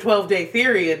 112-day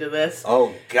theory into this.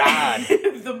 Oh, God.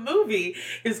 The movie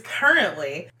is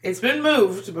currently, it's been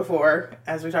moved before,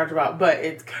 as we talked about, but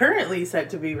it's currently set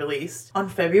to be released on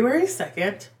February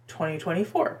 2nd,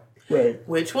 2024. Right.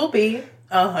 Which will be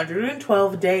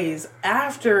 112 days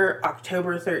after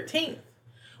October 13th.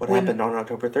 What happened on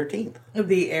October 13th?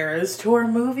 The Eras Tour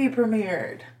movie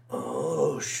premiered.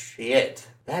 Oh, shit.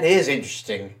 That is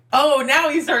interesting. Oh, now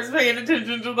he starts paying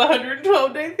attention to the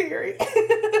 112-day theory.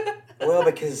 Well,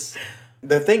 because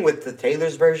the thing with the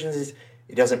Taylor's versions is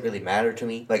it doesn't really matter to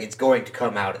me. Like, it's going to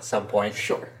come out at some point.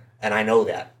 Sure. And I know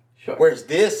that. Sure. Whereas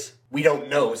this, we don't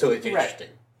know, so it's interesting.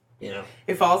 Right. You know?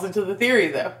 It falls into the theory,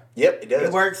 though. Yep, it does.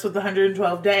 It works with the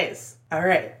 112 days. All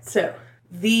right, so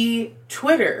the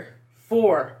Twitter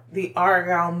for the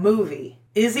Argyle movie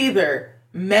is either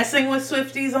messing with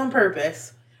Swifties on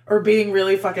purpose or being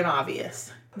really fucking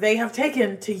obvious. They have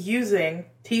taken to using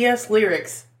TS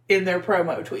lyrics in their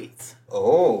promo tweets.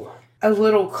 Oh. A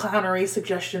little clownery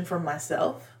suggestion from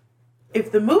myself.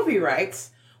 If the movie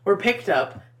rights were picked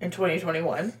up in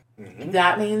 2021,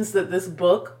 that means that this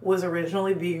book was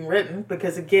originally being written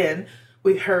because, again,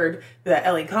 we heard that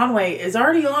Ellie Conway is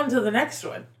already on to the next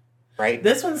one. Right.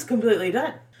 This one's completely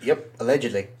done. Yep,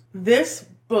 allegedly. This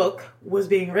book was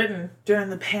being written during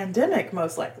the pandemic,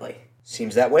 most likely.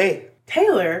 Seems that way.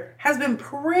 Taylor has been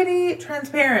pretty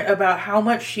transparent about how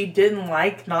much she didn't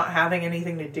like not having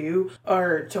anything to do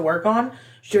or to work on.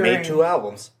 She made 2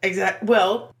 albums.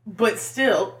 Well, but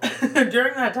still,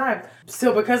 during that time.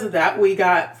 So because of that, we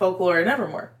got Folklore and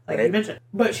Evermore, like you mentioned.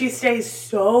 But she stays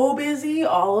so busy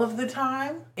all of the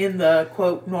time in the,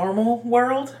 quote, normal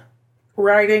world,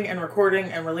 writing and recording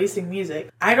and releasing music.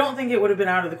 I don't think it would have been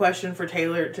out of the question for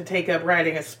Taylor to take up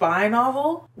writing a spy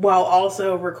novel while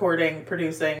also recording,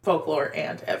 producing Folklore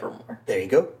and Evermore. There you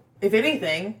go. If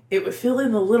anything, it would fill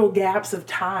in the little gaps of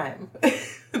time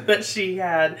that she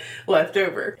had left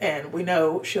over. And we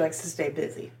know she likes to stay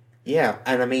busy. Yeah,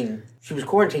 and I mean, she was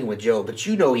quarantining with Joe, but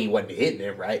you know he wasn't hitting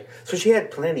him, right? So she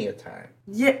had plenty of time.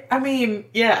 Yeah, I mean,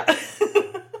 yeah.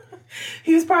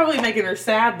 He was probably making her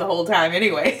sad the whole time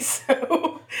anyway,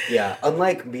 so... Yeah,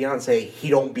 unlike Beyonce, he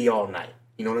don't be all night.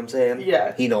 You know what I'm saying?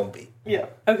 Yeah. He don't be. Yeah.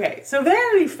 Okay, so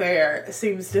Vanity Fair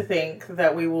seems to think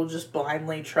that we will just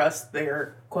blindly trust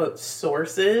their, quote,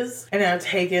 sources and have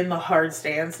taken the hard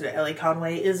stance that Ellie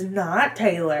Conway is not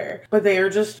Taylor. But they are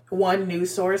just one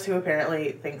news source who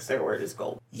apparently thinks their word is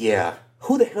gold. Yeah.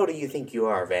 Who the hell do you think you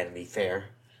are, Vanity Fair?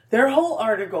 Their whole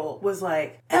article was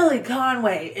like, Ellie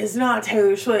Conway is not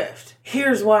Taylor Swift.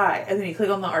 Here's why. And then you click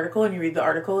on the article and you read the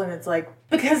article and it's like,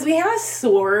 because we have a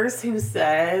source who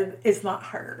said it's not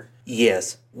her.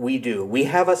 Yes, we do. We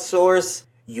have a source.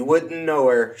 You wouldn't know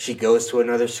her. She goes to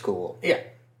another school. Yeah.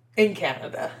 In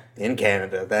Canada. In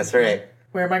Canada, that's right.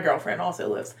 Where my girlfriend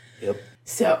also lives. Yep.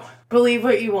 So, believe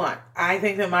what you want. I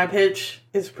think that my pitch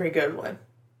is a pretty good one.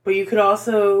 But you could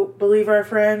also believe our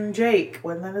friend Jake.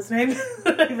 Wasn't that his name?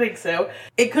 I think so.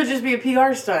 It could just be a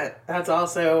PR stunt. That's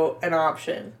also an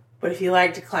option. But if you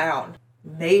like to clown,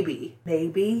 maybe,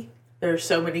 there's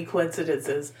so many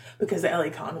coincidences because Ellie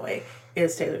Conway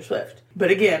is Taylor Swift. But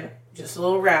again, just a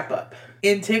little wrap up.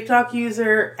 In TikTok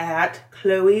user at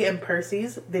Chloe and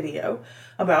Percy's video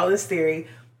about this theory,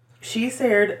 she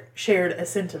shared a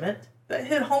sentiment that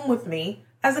hit home with me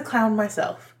as a clown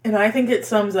myself. And I think it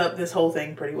sums up this whole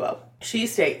thing pretty well. She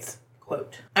states,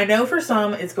 quote, I know for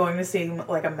some it's going to seem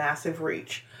like a massive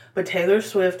reach, but Taylor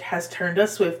Swift has turned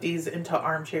us Swifties into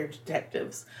armchair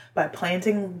detectives by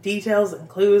planting details and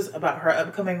clues about her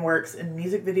upcoming works in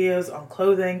music videos, on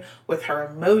clothing, with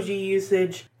her emoji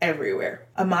usage, everywhere.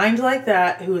 A mind like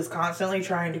that, who is constantly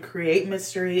trying to create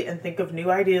mystery and think of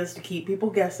new ideas to keep people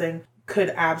guessing,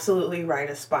 could absolutely write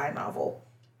a spy novel.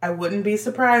 I wouldn't be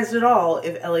surprised at all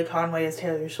if Ellie Conway is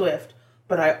Taylor Swift,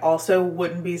 but I also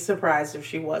wouldn't be surprised if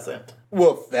she wasn't.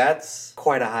 Well, that's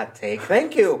quite a hot take.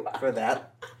 Thank you for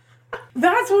that.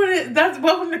 That's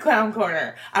welcome to Clown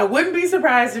Corner. I wouldn't be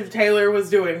surprised if Taylor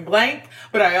was doing blank,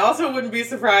 but I also wouldn't be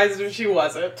surprised if she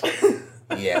wasn't.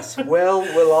 Yes. Well,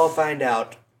 we'll all find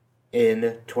out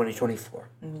in 2024.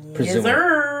 Yes,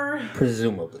 sir.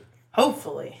 Presumably.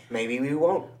 Hopefully. Maybe we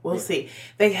won't. We'll see.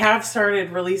 They have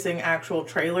started releasing actual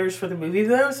trailers for the movie,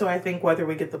 though, so I think whether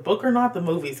we get the book or not, the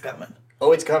movie's coming.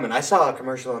 Oh, it's coming. I saw a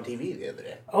commercial on TV the other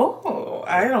day. Oh,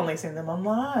 I had only seen them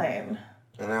online.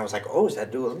 And I was like, oh, is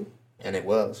that Dueling? And it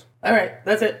was. All right,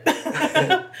 that's it.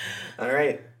 All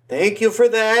right. Thank you for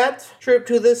that trip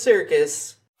to the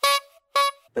circus.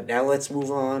 But now let's move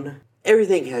on.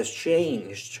 Everything Has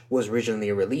Changed was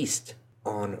originally released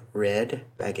on Red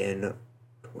back in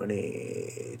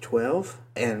 2012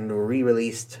 and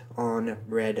re-released on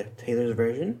Red Taylor's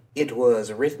version. It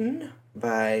was written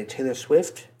by Taylor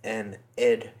Swift and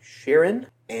Ed Sheeran,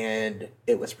 and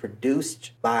it was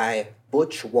produced by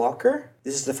Butch Walker.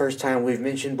 This is the first time we've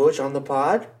mentioned Butch on the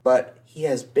pod, but he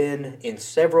has been in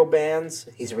several bands.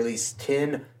 He's released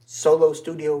 10 solo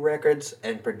studio records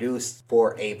and produced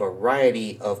for a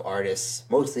variety of artists,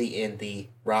 mostly in the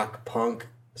rock punk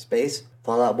space.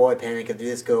 Fall Out Boy, Panic at the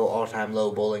Disco, All Time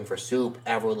Low, Bowling for Soup,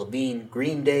 Avril Lavigne,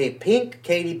 Green Day, Pink,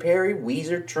 Katy Perry,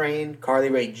 Weezer, Train, Carly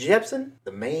Rae Jepsen,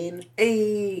 The Maine,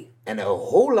 and a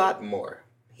whole lot more.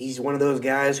 He's one of those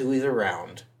guys who is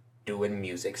around doing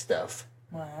music stuff.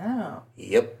 Wow.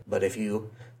 Yep, but if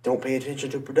you don't pay attention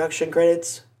to production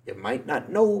credits, you might not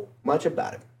know much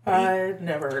about him. I've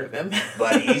never heard of him.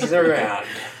 But he's around.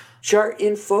 Chart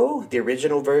info, the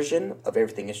original version of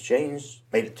Everything Has Changed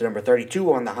made it to number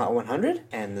 32 on the Hot 100,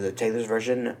 and the Taylor's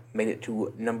version made it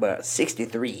to number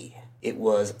 63. It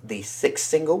was the 6th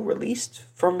single released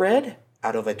from Red.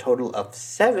 Out of a total of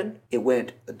 7, it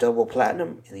went double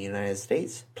platinum in the United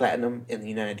States, platinum in the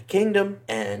United Kingdom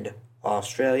and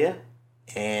Australia,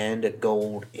 and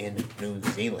gold in New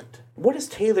Zealand. What has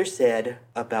Taylor said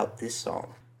about this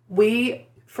song? We,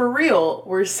 for real,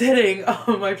 were sitting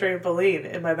on my trampoline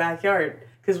in my backyard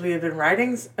because we had been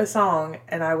writing a song,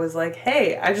 and I was like,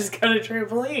 hey, I just got a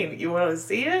trampoline. You want to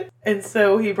see it? And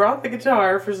so he brought the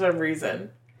guitar for some reason.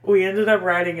 We ended up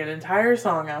writing an entire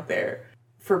song out there.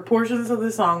 For portions of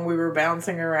the song, we were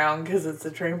bouncing around because it's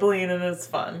a trampoline and it's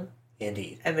fun.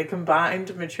 Indeed. And the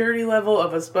combined maturity level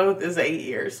of us both is 8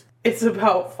 years. It's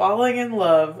about falling in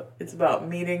love. It's about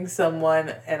meeting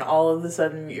someone, and all of a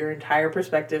sudden, your entire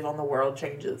perspective on the world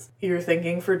changes. You're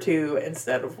thinking for 2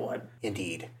 instead of 1.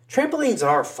 Indeed. Trampolines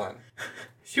are fun.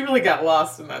 She really got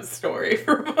lost in that story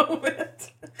for a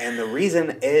moment. And the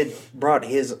reason Ed brought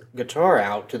his guitar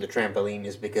out to the trampoline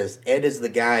is because Ed is the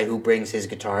guy who brings his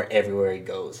guitar everywhere he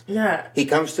goes. Yeah. He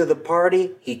comes to the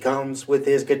party, he comes with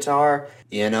his guitar,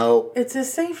 you know. It's a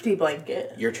safety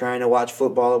blanket. You're trying to watch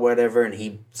football or whatever, and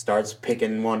he starts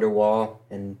picking Wonderwall,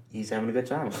 and he's having a good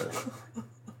time with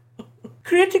it.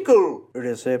 Critical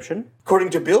reception. According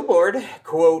to Billboard,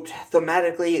 quote,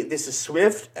 thematically, this is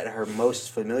Swift at her most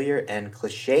familiar and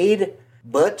cliched,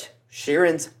 but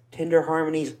Sheeran's tender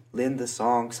harmonies lend the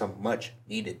song some much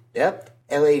needed depth.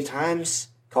 LA Times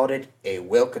called it a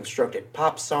well-constructed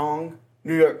pop song.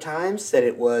 New York Times said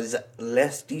it was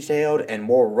less detailed and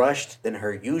more rushed than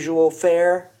her usual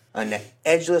fare. An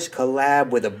edgeless collab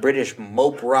with a British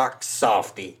mope rock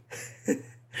softie.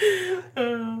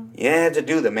 You had to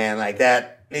do the man like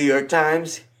that. New York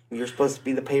Times, you're supposed to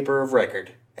be the paper of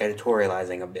record.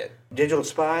 Editorializing a bit. Digital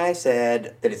Spy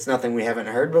said that it's nothing we haven't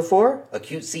heard before. A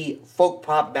cutesy folk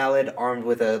pop ballad armed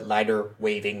with a lighter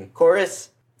waving chorus.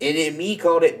 NME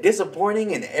called it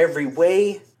disappointing in every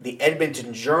way. The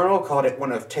Edmonton Journal called it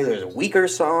one of Taylor's weaker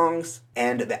songs.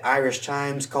 And the Irish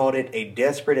Times called it a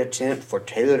desperate attempt for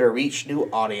Taylor to reach new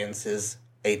audiences.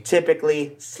 A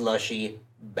typically slushy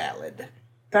ballad.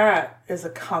 That is a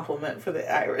compliment for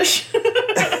the Irish.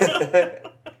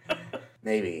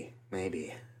 Maybe.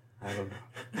 I don't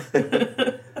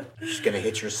know. Just gonna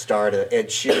hit your star to Ed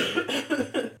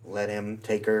Sheeran. Let him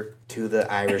take her to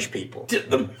the Irish people. To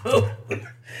the moon.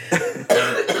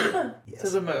 Yes. To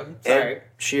the moon. Sorry. Ed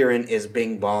Sheeran is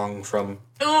Bing Bong from...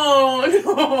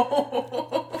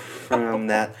 Oh, no. From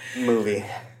that movie.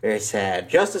 Very sad.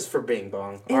 Justice for Bing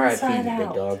Bong. R.I.P.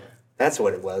 Big Dog. That's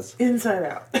what it was. Inside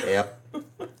Out. Yep.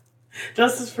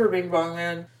 Justice for Bing Bong,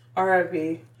 man.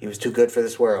 R.I.P. He was too good for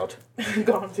this world.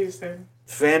 Gone too soon.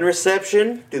 Fan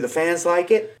reception. Do the fans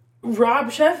like it?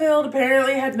 Rob Sheffield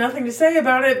apparently had nothing to say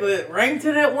about it, but ranked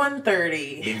it at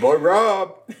 130. Big boy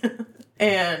Rob.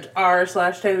 And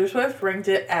r/Taylor Swift ranked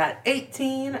it at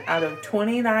 18 out of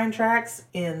 29 tracks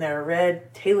in their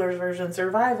Red Taylor's version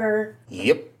Survivor.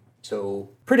 Yep. So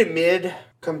pretty mid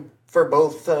for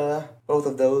both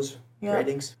of those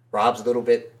ratings. Rob's a little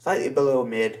bit slightly below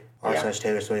mid.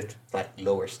 R/Taylor Swift slightly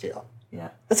lower still. Yeah.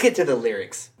 Let's get to the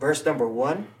lyrics. Verse number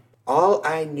 1. All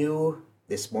I knew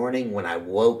this morning when I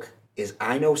woke is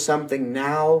I know something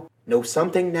now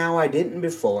I didn't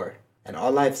before. And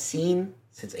all I've seen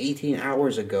since 18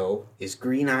 hours ago is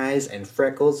green eyes and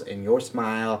freckles and your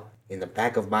smile in the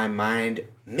back of my mind,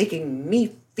 making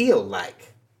me feel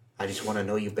like I just want to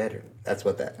know you better. That's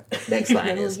what that next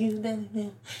line is. You better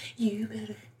know, you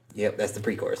better. Yep, that's the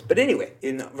pre-chorus. But anyway,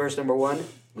 in verse number 1,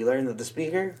 we learn that the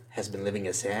speaker has been living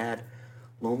a sad,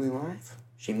 lonely life.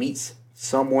 She meets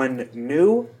someone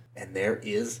new, and there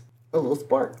is a little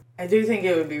spark. I do think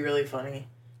it would be really funny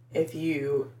if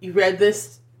you read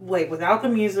this like without the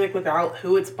music, without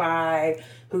who it's by,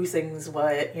 who sings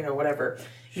what, whatever.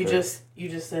 Sure. You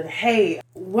just said, "Hey,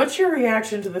 what's your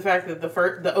reaction to the fact that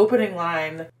the opening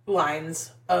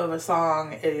lines of a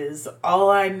song is all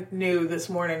I knew this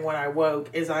morning when I woke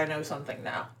is I know something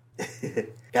now."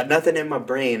 Got nothing in my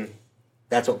brain.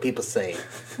 That's what people say.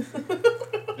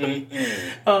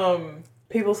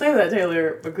 People say that,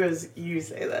 Taylor, because you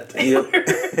say that, Taylor.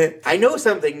 Yep. I know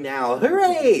something now.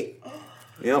 Hooray!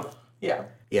 Yep. Yeah.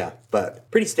 Yeah,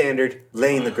 but pretty standard.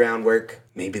 Laying the groundwork.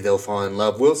 Maybe they'll fall in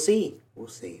love. We'll see.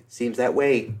 Seems that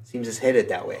way. Seems it's headed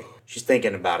that way. She's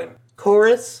thinking about him.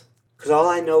 Chorus. Because all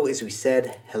I know is we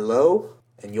said hello,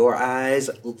 and your eyes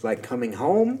look like coming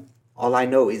home. All I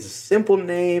know is a simple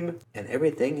name, and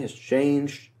everything has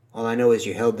changed. All I know is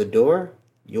you held the door.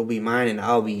 You'll be mine and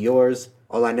I'll be yours.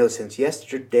 All I know since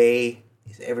yesterday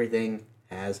is everything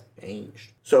has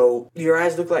changed. So, your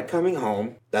eyes look like coming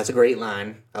home. That's a great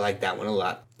line. I like that one a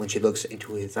lot. When she looks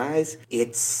into his eyes,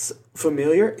 it's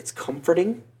familiar, it's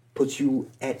comforting, puts you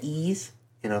at ease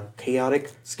in a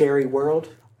chaotic, scary world.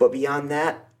 But beyond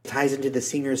that, it ties into the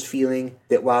singer's feeling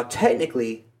that while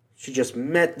technically she just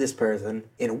met this person,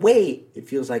 in a way, it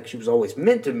feels like she was always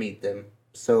meant to meet them.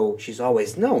 So, she's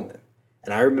always known them.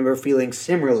 And I remember feeling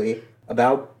similarly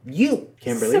about you,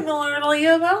 Kimberly. Similarly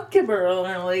about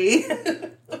Kimberly.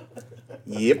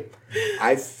 Yep.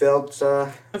 I felt...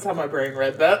 That's how my brain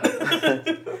read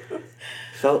that.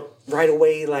 Felt right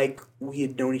away like we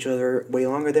had known each other way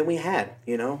longer than we had,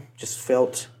 Just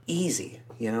felt easy,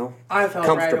 I felt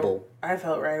comfortable. I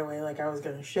felt right away like I was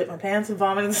going to shit my pants and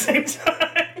vomit at the same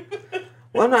time.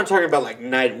 Well, I'm not talking about like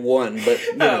night one, but,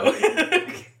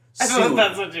 I don't know if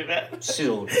that's what you meant.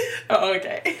 Soon. Oh,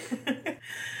 okay.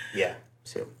 Yeah,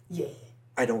 soon. Yeah.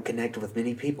 I don't connect with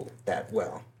many people that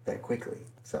quickly,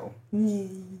 so.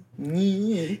 Love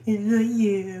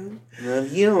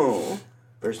you.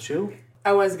 Verse 2?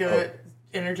 I was going to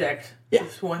interject. Yeah.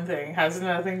 Just one thing. Has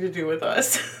nothing to do with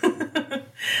us.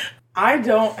 I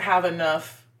don't have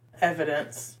enough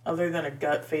evidence other than a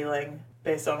gut feeling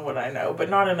based on what I know, but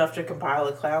not enough to compile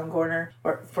a clown corner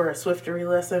or for a Swiftery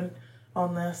lesson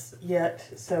on this yet.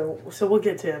 So we'll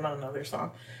get to him on another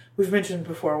song. We've mentioned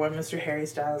before when Mr. Harry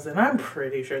Styles, and I'm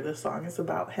pretty sure this song is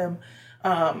about him.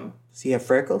 Does he have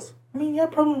freckles? I mean, yeah,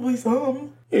 probably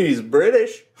some. He's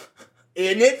British,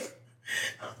 isn't it?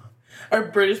 Are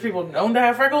British people known to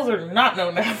have freckles or not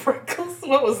known to have freckles?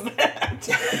 What was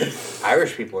that?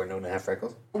 Irish people are known to have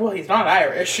freckles. Well, he's not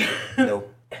Irish.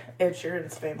 Nope. Ed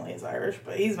Sheeran's family is Irish,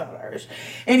 but he's not Irish.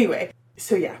 Anyway,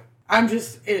 so yeah, I'm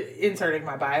just inserting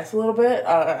my bias a little bit.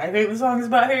 I think the song is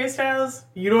about Harry Styles.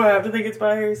 You don't have to think it's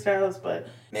about Harry Styles, but...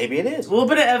 Maybe it is. A little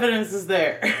bit of evidence is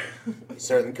there. It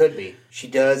certainly could be. She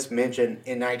does mention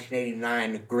in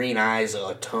 1989 green eyes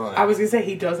a ton. I was going to say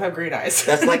he does have green eyes.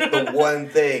 That's like the one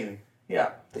thing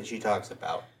yeah. that she talks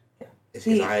about. Yeah. Is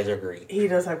his eyes are green. He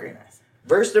does have green eyes.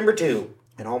 Verse number 2.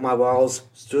 And all my walls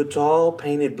stood tall,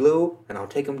 painted blue, and I'll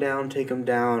take 'em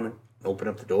down, open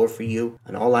up the door for you.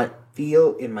 And all I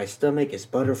feel in my stomach is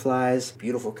butterflies,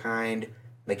 beautiful kind,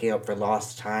 making up for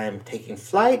lost time, taking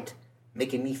flight,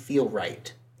 making me feel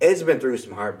right. Ed's been through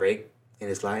some heartbreak in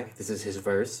his life. This is his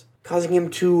verse. Causing him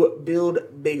to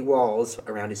build big walls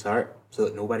around his heart so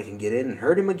that nobody can get in and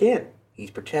hurt him again.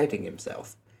 He's protecting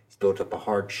himself. He's built up a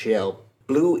hard shell.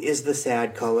 Blue is the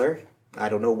sad color. I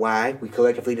don't know why we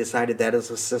collectively decided that as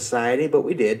a society, but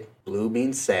we did. Blue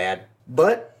means sad.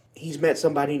 But he's met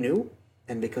somebody new,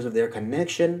 and because of their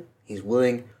connection, he's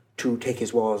willing to take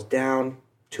his walls down,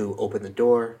 to open the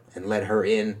door, and let her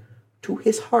in to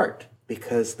his heart.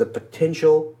 Because the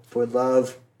potential for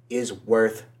love is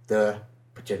worth the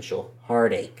potential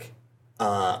heartache.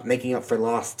 Making up for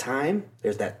lost time,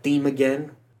 there's that theme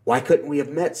again. Why couldn't we have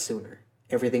met sooner?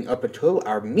 Everything up until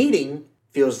our meeting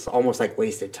feels almost like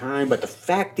wasted time, but the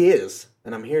fact is,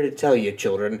 and I'm here to tell you,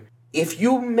 children, if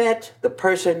you met the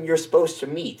person you're supposed to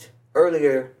meet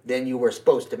earlier than you were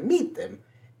supposed to meet them,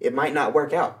 it might not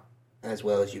work out as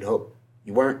well as you'd hope.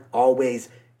 You weren't always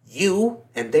you,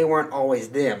 and they weren't always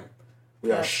them.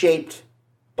 We are shaped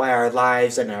by our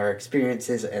lives and our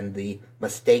experiences and the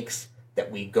mistakes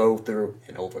that we go through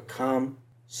and overcome.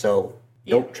 So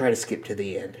don't try to skip to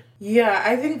the end. Yeah,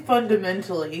 I think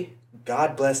fundamentally...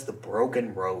 God bless the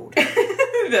broken road.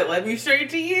 that led me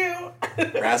straight to you.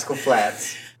 Rascal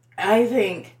Flatts. I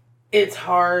think it's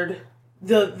hard.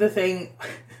 The thing...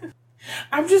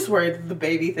 I'm just worried that the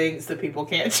baby thinks that people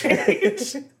can't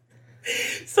change.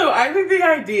 So I think the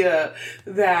idea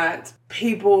that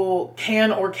people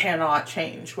can or cannot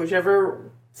change,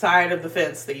 whichever side of the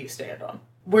fence that you stand on.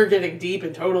 We're getting deep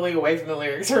and totally away from the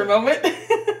lyrics for a moment.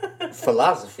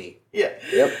 Philosophy. Yeah.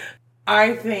 Yep.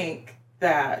 I think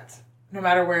that no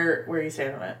matter where you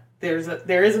stand on it,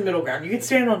 there is a middle ground. You can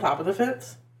stand on top of the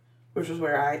fence, which is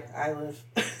where I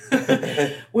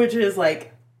live. Which is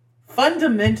like,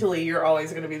 fundamentally, you're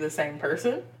always going to be the same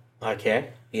person. Okay.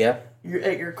 Yeah. You're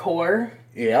at your core.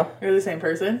 Yeah. You're the same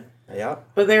person. Yeah.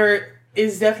 But there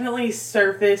is definitely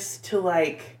surface to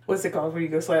like, what's it called when you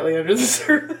go slightly under the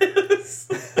surface?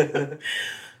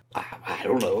 I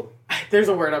don't know. There's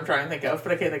a word I'm trying to think of,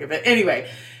 but I can't think of it.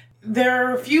 Anyway, there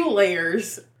are a few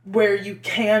layers where you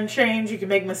can change, you can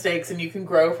make mistakes, and you can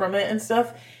grow from it and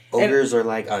stuff. Ogres are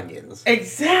like onions.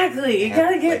 Exactly. You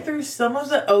gotta get through some of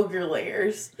the ogre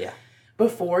layers. Yeah.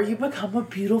 Before you become a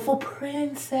beautiful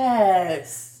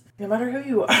princess. No matter who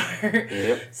you are.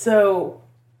 Yep. So,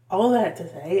 all that to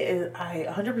say is I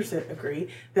 100% agree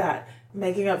that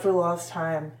making up for lost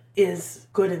time is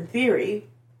good in theory,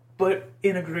 but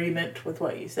in agreement with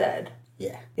what you said.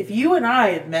 Yeah. If you and I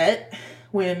had met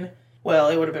when... Well,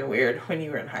 it would have been weird when you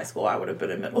were in high school. I would have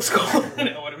been in middle school, and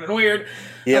it would have been weird.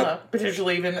 Yeah.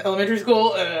 Potentially even elementary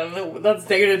school. That's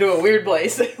taken it to a weird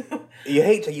place. You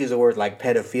hate to use a word like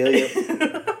pedophilia.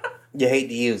 You hate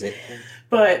to use it.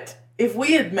 But if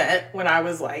we had met when I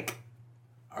was like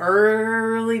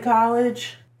early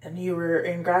college, and you were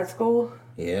in grad school,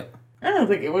 yeah, I don't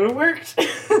think it would have worked.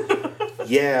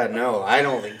 Yeah, no, I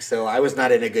don't think so. I was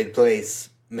not in a good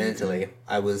place mentally.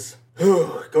 I was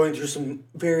going through some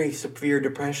very severe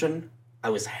depression. I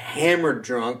was hammered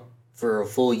drunk for a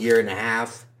full year and a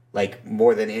half, like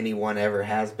more than anyone ever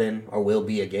has been or will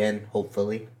be again,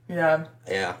 hopefully. Yeah.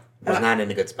 Yeah, I was not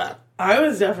in a good spot. I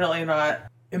was definitely not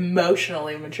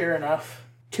emotionally mature enough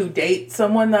to date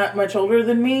someone that much older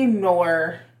than me,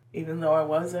 nor, even though I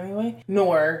was anyway,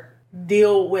 nor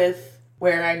deal with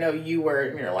where I know you were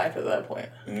in your life at that point.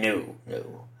 No,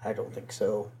 I don't think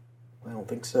so.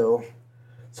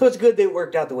 So it's good that it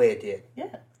worked out the way it did.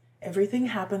 Yeah. Everything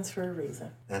happens for a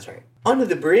reason. That's right. Under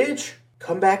the bridge,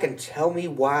 come back and tell me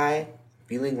why,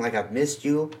 feeling like I've missed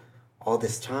you all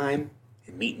this time,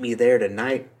 and meet me there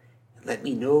tonight, and let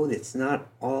me know that it's not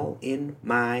all in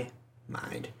my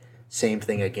mind. Same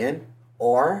thing again.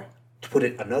 Or, to put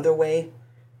it another way,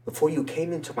 before you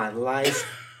came into my life,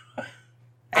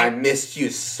 I missed you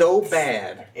so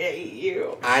bad. I hate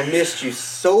you. I missed you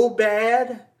so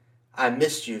bad. I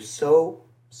missed you so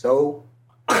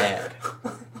bad.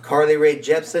 Carly Rae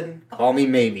Jepsen, call me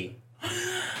maybe.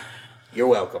 You're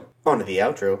welcome. On to the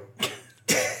outro.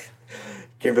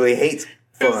 Kimberly hates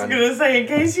I was gonna say, in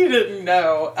case you didn't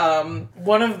know,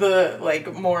 one of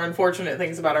the more unfortunate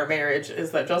things about our marriage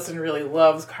is that Justin really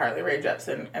loves Carly Rae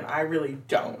Jepsen, and I really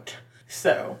don't.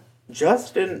 So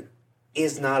Justin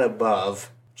is not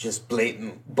above just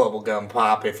blatant bubblegum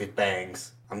pop if it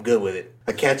bangs. I'm good with it.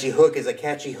 A catchy hook is a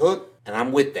catchy hook, and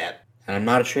I'm with that. And I'm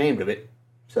not ashamed of it.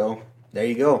 So, there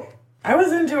you go. I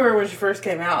was into her when she first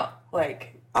came out.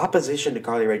 Opposition to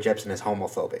Carly Rae Jepsen is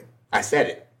homophobic. I said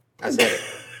it.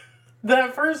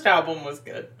 That first album was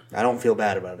good. I don't feel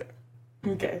bad about it.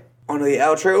 Okay. On to the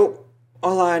outro.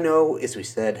 All I know is we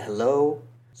said hello.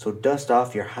 So dust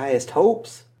off your highest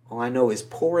hopes. All I know is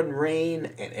pouring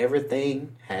rain and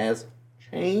everything has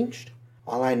changed.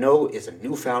 All I know is a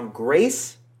newfound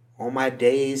grace. All my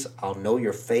days I'll know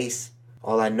your face.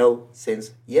 All I know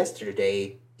since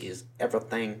yesterday is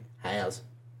everything has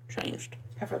changed.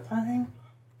 Everything?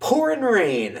 Pouring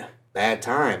rain. Bad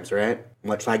times, right?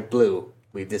 Much like Blue.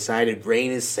 We've decided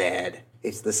rain is sad.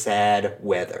 It's the sad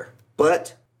weather.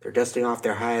 But they're dusting off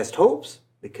their highest hopes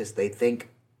because they think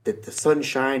that the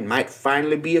sunshine might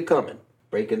finally be a-coming,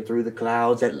 breaking through the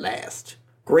clouds at last.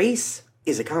 Grace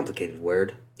is a complicated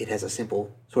word. It has a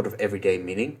simple, sort of everyday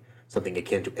meaning, something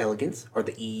akin to elegance or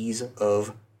the ease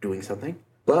of doing something.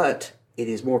 But it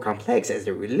is more complex as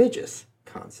a religious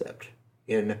concept.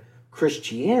 In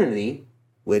Christianity,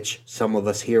 which some of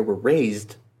us here were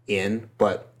raised in,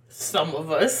 but some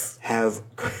of us have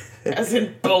as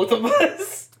in both of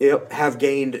us. Yep, have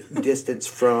gained distance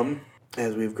from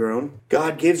as we've grown.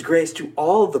 God gives grace to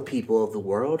all the people of the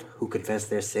world who confess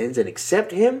their sins and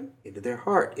accept him into their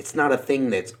heart. It's not a thing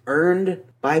that's earned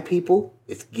by people.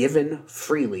 It's given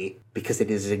freely because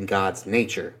it is in God's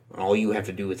nature. All you have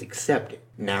to do is accept it.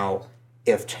 Now,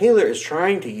 if Taylor is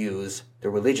trying to use the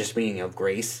religious meaning of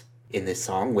grace in this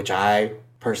song, which I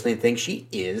personally think she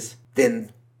is,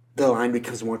 then the line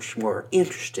becomes much more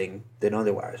interesting than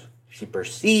otherwise. She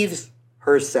perceives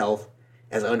herself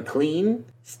as unclean,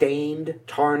 stained,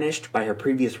 tarnished by her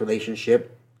previous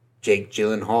relationship, Jake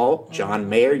Gyllenhaal, John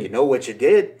Mayer, you know what you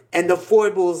did, and the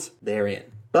foibles therein.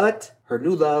 But her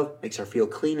new love makes her feel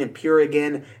clean and pure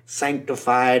again,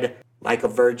 sanctified, like a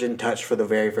virgin touched for the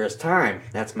very first time.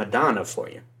 That's Madonna for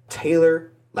you.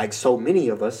 Taylor, like so many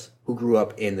of us who grew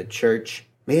up in the church,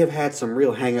 may have had some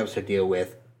real hang-ups to deal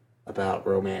with about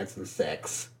romance and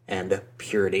sex and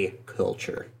purity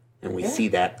culture. And we see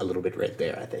that a little bit right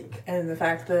there, I think. And the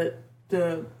fact that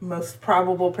the most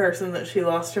probable person that she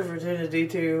lost her virginity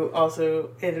to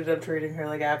also ended up treating her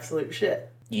like absolute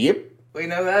shit. Yep. We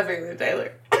know that feeling,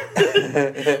 Taylor.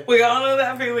 We all know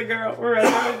that feeling, girl. We're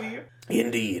right with you.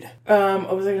 Indeed.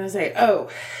 What was I going to say?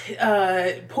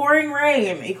 Pouring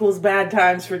rain equals bad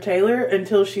times for Taylor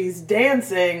until she's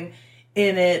dancing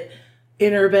in it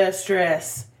in her best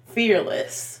dress,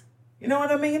 fearless. You know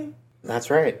what I mean? That's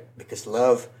right, because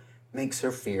love makes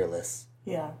her fearless.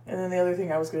 Yeah, and then the other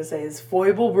thing I was going to say is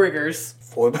foible briggers.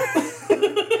 Foible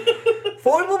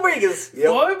briggers. Yep.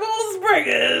 Foibles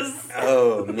briggers.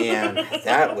 Oh man,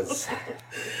 that was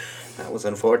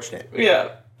unfortunate.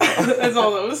 Yeah, that's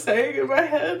all I was saying in my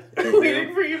head,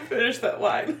 waiting for you to finish that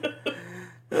line.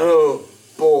 Oh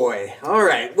boy. All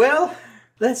right. Well,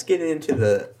 let's get into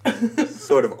the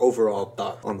sort of overall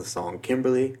thought on the song.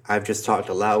 Kimberly, I've just talked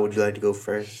a lot. Would you like to go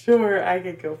first? Sure, I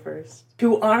could go first.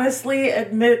 To honestly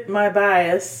admit my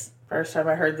bias, first time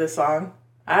I heard this song,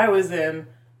 I was in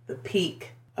the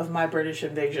peak of my British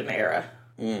Invasion era.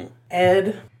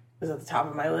 Ed was at the top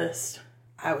of my list.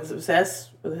 I was obsessed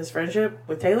with his friendship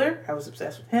with Taylor. I was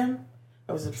obsessed with him.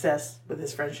 I was obsessed with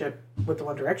his friendship with the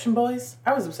One Direction boys.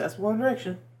 I was obsessed with One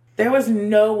Direction. There was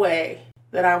no way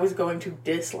that I was going to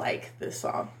dislike this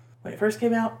song when it first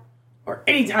came out or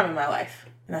any time in my life.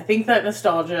 And I think that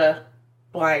nostalgia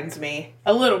blinds me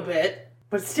a little bit,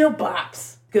 but it still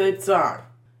bops. Good song.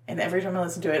 And every time I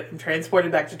listen to it, I'm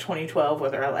transported back to 2012,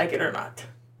 whether I like it or not.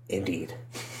 Indeed.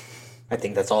 I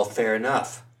think that's all fair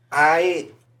enough. I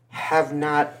have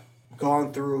not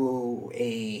gone through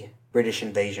a British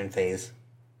invasion phase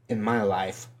in my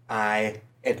life. I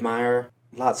admire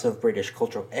lots of British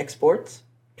cultural exports,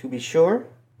 to be sure,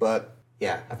 but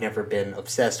yeah, I've never been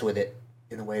obsessed with it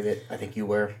in the way that I think you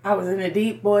were. I was in it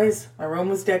deep, boys. My room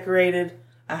was decorated.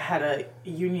 I had a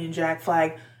Union Jack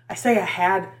flag. I say I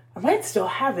had. I might still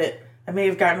have it. I may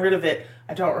have gotten rid of it.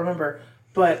 I don't remember.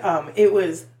 But it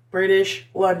was British,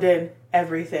 London,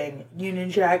 everything.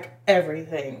 Union Jack,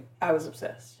 everything. I was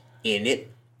obsessed. In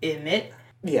it? In it.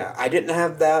 Yeah, I didn't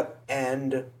have that,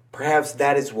 and perhaps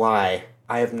that is why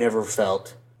I have never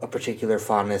felt a particular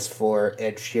fondness for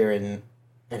Ed Sheeran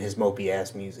and his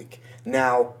mopey-ass music.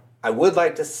 Now, I would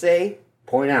like to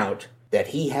point out, that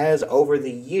he has, over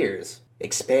the years,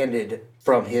 expanded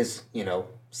from his,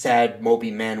 sad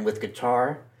mopey man with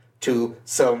guitar to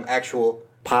some actual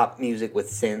pop music with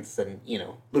synths and,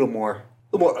 a little more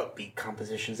upbeat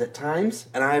compositions at times.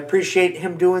 And I appreciate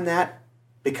him doing that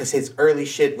because his early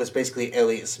shit was basically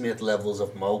Elliott Smith levels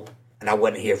of mope, and I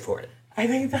wasn't here for it. I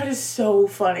think that is so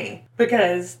funny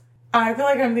because I feel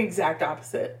like I'm the exact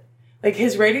opposite. Like,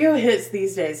 his radio hits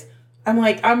these days,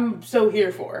 I'm so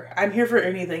here for. I'm here for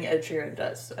anything Ed Sheeran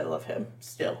does. I love him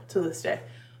still to this day.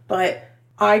 But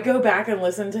I go back and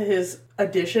listen to his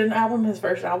Edition album, his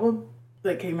first album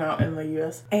that came out in the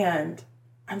US, and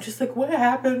I'm just like, what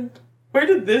happened? Where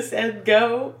did this Ed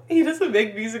go? He doesn't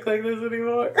make music like this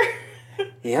anymore.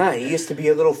 Yeah, he used to be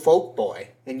a little folk boy,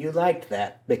 and you liked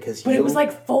that because But it was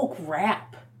like folk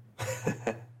rap.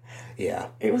 Yeah.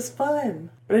 It was fun.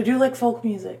 But I do like folk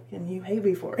music, and you hate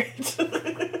me for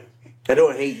it. I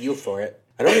don't hate you for it.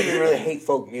 I don't even really hate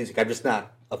folk music. I'm just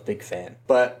not a big fan.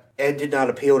 But Ed did not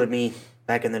appeal to me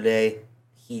back in the day.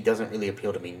 He doesn't really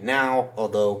appeal to me now,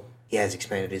 although he has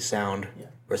expanded his sound. Yeah.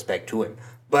 Respect to him.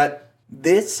 But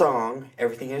this song,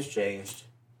 Everything Has Changed,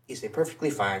 is a perfectly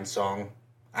fine song.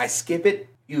 I skip it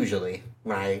usually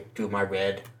when I do my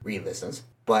red re-listens.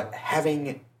 But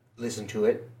having listened to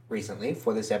it recently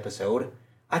for this episode,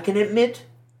 I can admit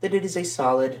that it is a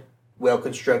solid,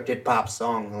 well-constructed pop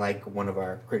song like one of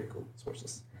our critical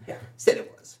sources said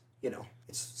it was.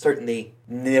 It's certainly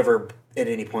never at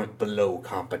any point below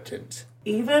competent.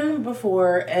 Even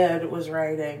before Ed was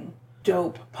writing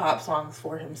dope pop songs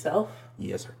for himself,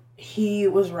 yes, sir, he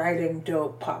was writing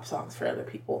dope pop songs for other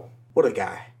people. What a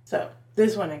guy. So,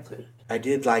 this one included. I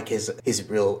did like his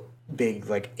real big,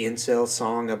 incel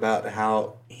song about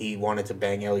how he wanted to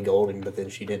bang Ellie Goulding, but then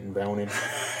she didn't bone him.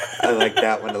 I like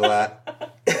that one a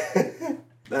lot.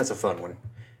 That's a fun one.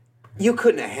 You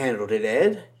couldn't have handled it,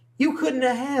 Ed. You couldn't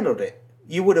have handled it.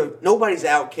 You would have... Nobody's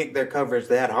outkicked their coverage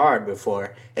that hard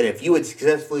before. And if you had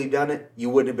successfully done it, you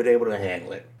wouldn't have been able to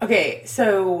handle it. Okay,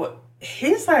 so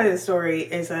his side of the story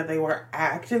is that they were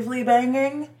actively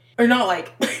banging. Or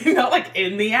not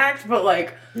in the act,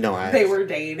 but no, they were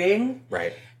dating.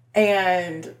 Right.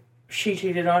 And she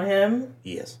cheated on him.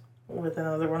 Yes. With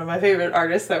another one of my favorite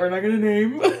artists that we're not going to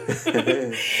name.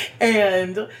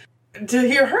 And to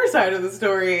hear her side of the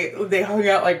story, they hung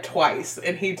out twice,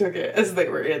 and he took it as they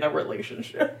were in a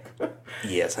relationship.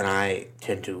 Yes, and I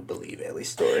tend to believe Ellie's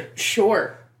story.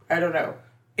 Sure. I don't know.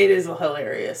 It is a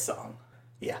hilarious song.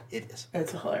 Yeah, it is.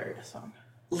 It's a hilarious song.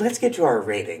 Let's get to our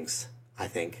ratings, I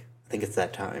think. I think it's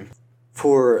that time.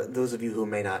 For those of you who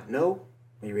may not know,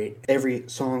 we rate every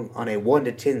song on a 1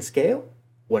 to 10 scale.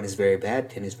 1 is very bad,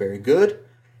 10 is very good.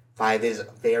 5 is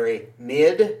very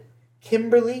mid.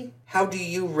 Kimberly, how do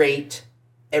you rate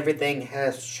Everything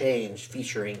Has Changed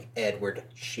featuring Ed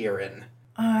Sheeran?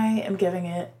 I am giving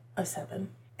it a 7.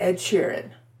 Ed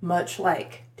Sheeran, much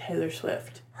like Taylor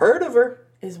Swift. Heard of her.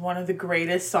 Is one of the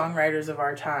greatest songwriters of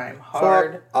our time.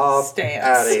 Hard stance.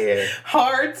 Out of here.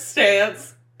 Hard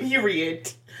stance,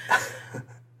 period.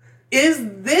 Is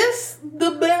this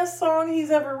the best song he's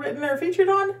ever written or featured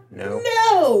on? No.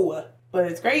 No!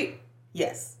 But it's great?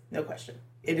 Yes. No question.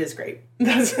 It is great.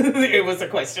 It was a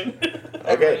question. Okay.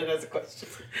 I wrote it as a question.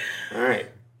 All right.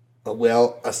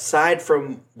 Well, aside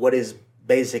from what is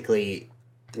basically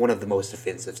one of the most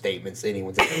offensive statements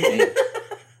anyone's ever made,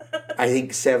 I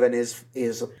think 7 is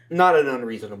not an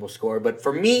unreasonable score. But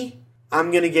for me,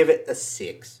 I'm going to give it a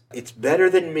 6. It's better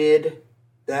than mid,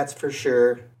 that's for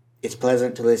sure. It's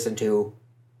pleasant to listen to.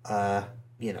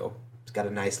 It's got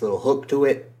a nice little hook to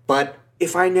it. But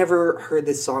if I never heard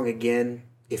this song again,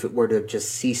 if it were to just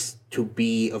cease to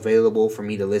be available for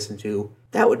me to listen to,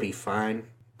 that would be fine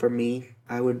for me.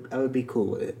 I would be cool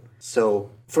with it.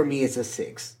 So for me, it's a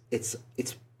 6. It's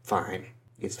fine.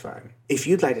 It's fine. If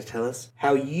you'd like to tell us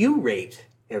how you rate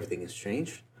Everything Has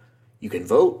Changed, you can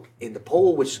vote in the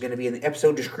poll, which is going to be in the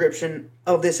episode description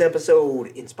of this episode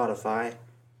in Spotify.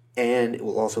 And it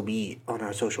will also be on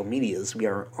our social medias. We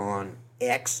are on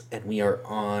X, and we are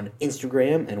on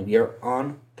Instagram, and we are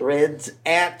on Threads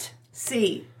at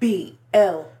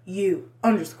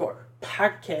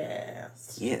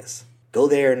CBLU_podcast. Yes. Go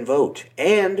there and vote.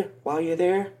 And while you're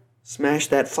there, smash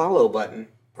that follow button,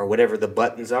 or whatever the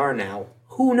buttons are now.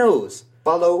 Who knows?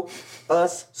 Follow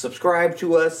us, subscribe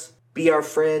to us, be our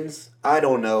friends. I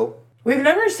don't know. We've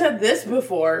never said this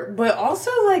before, but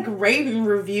also rate and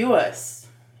review us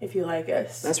if you like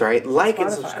us. That's right. Like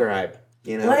and subscribe.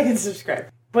 Like and subscribe.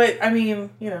 But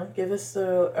give us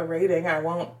a rating. I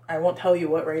won't tell you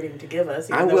what rating to give us.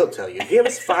 I will tell you. Give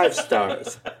us 5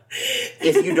 stars.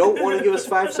 If you don't want to give us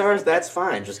 5 stars, that's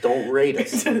fine. Just don't rate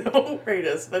us. Don't rate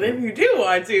us. But if you do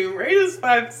want to, rate us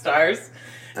 5 stars.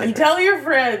 And tell your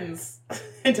friends.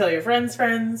 And tell your friends'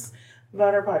 friends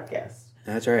about our podcast.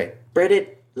 That's right. Spread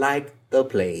it like the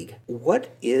plague.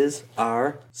 What is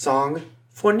our song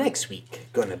for next week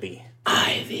gonna be?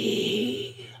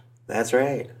 Ivy. That's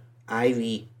right.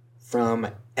 Ivy from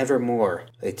Evermore.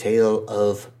 A tale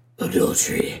of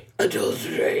adultery.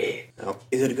 Adultery. Now,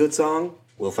 is it a good song?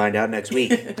 We'll find out next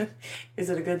week.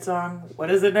 Is it a good song? What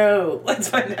does it know? Let's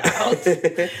find out.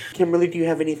 Kimberly, do you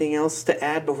have anything else to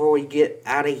add before we get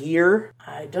out of here?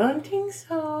 I don't think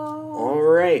so. All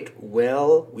right.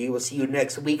 Well, we will see you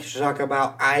next week to talk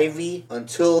about Ivy.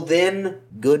 Until then,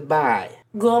 goodbye.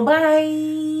 Goodbye.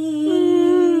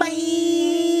 Bye.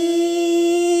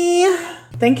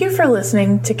 Thank you for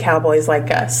listening to Cowboys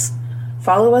Like Us.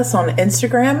 Follow us on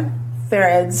Instagram,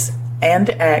 Threads,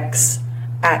 and X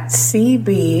at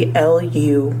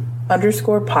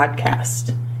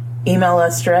CBLU_podcast. Email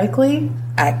us directly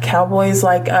at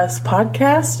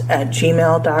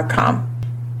cowboyslikeUspodcast@gmail.com.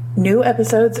 New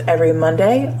episodes every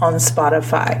Monday on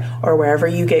Spotify or wherever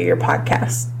you get your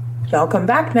podcasts. Y'all come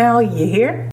back now, you hear?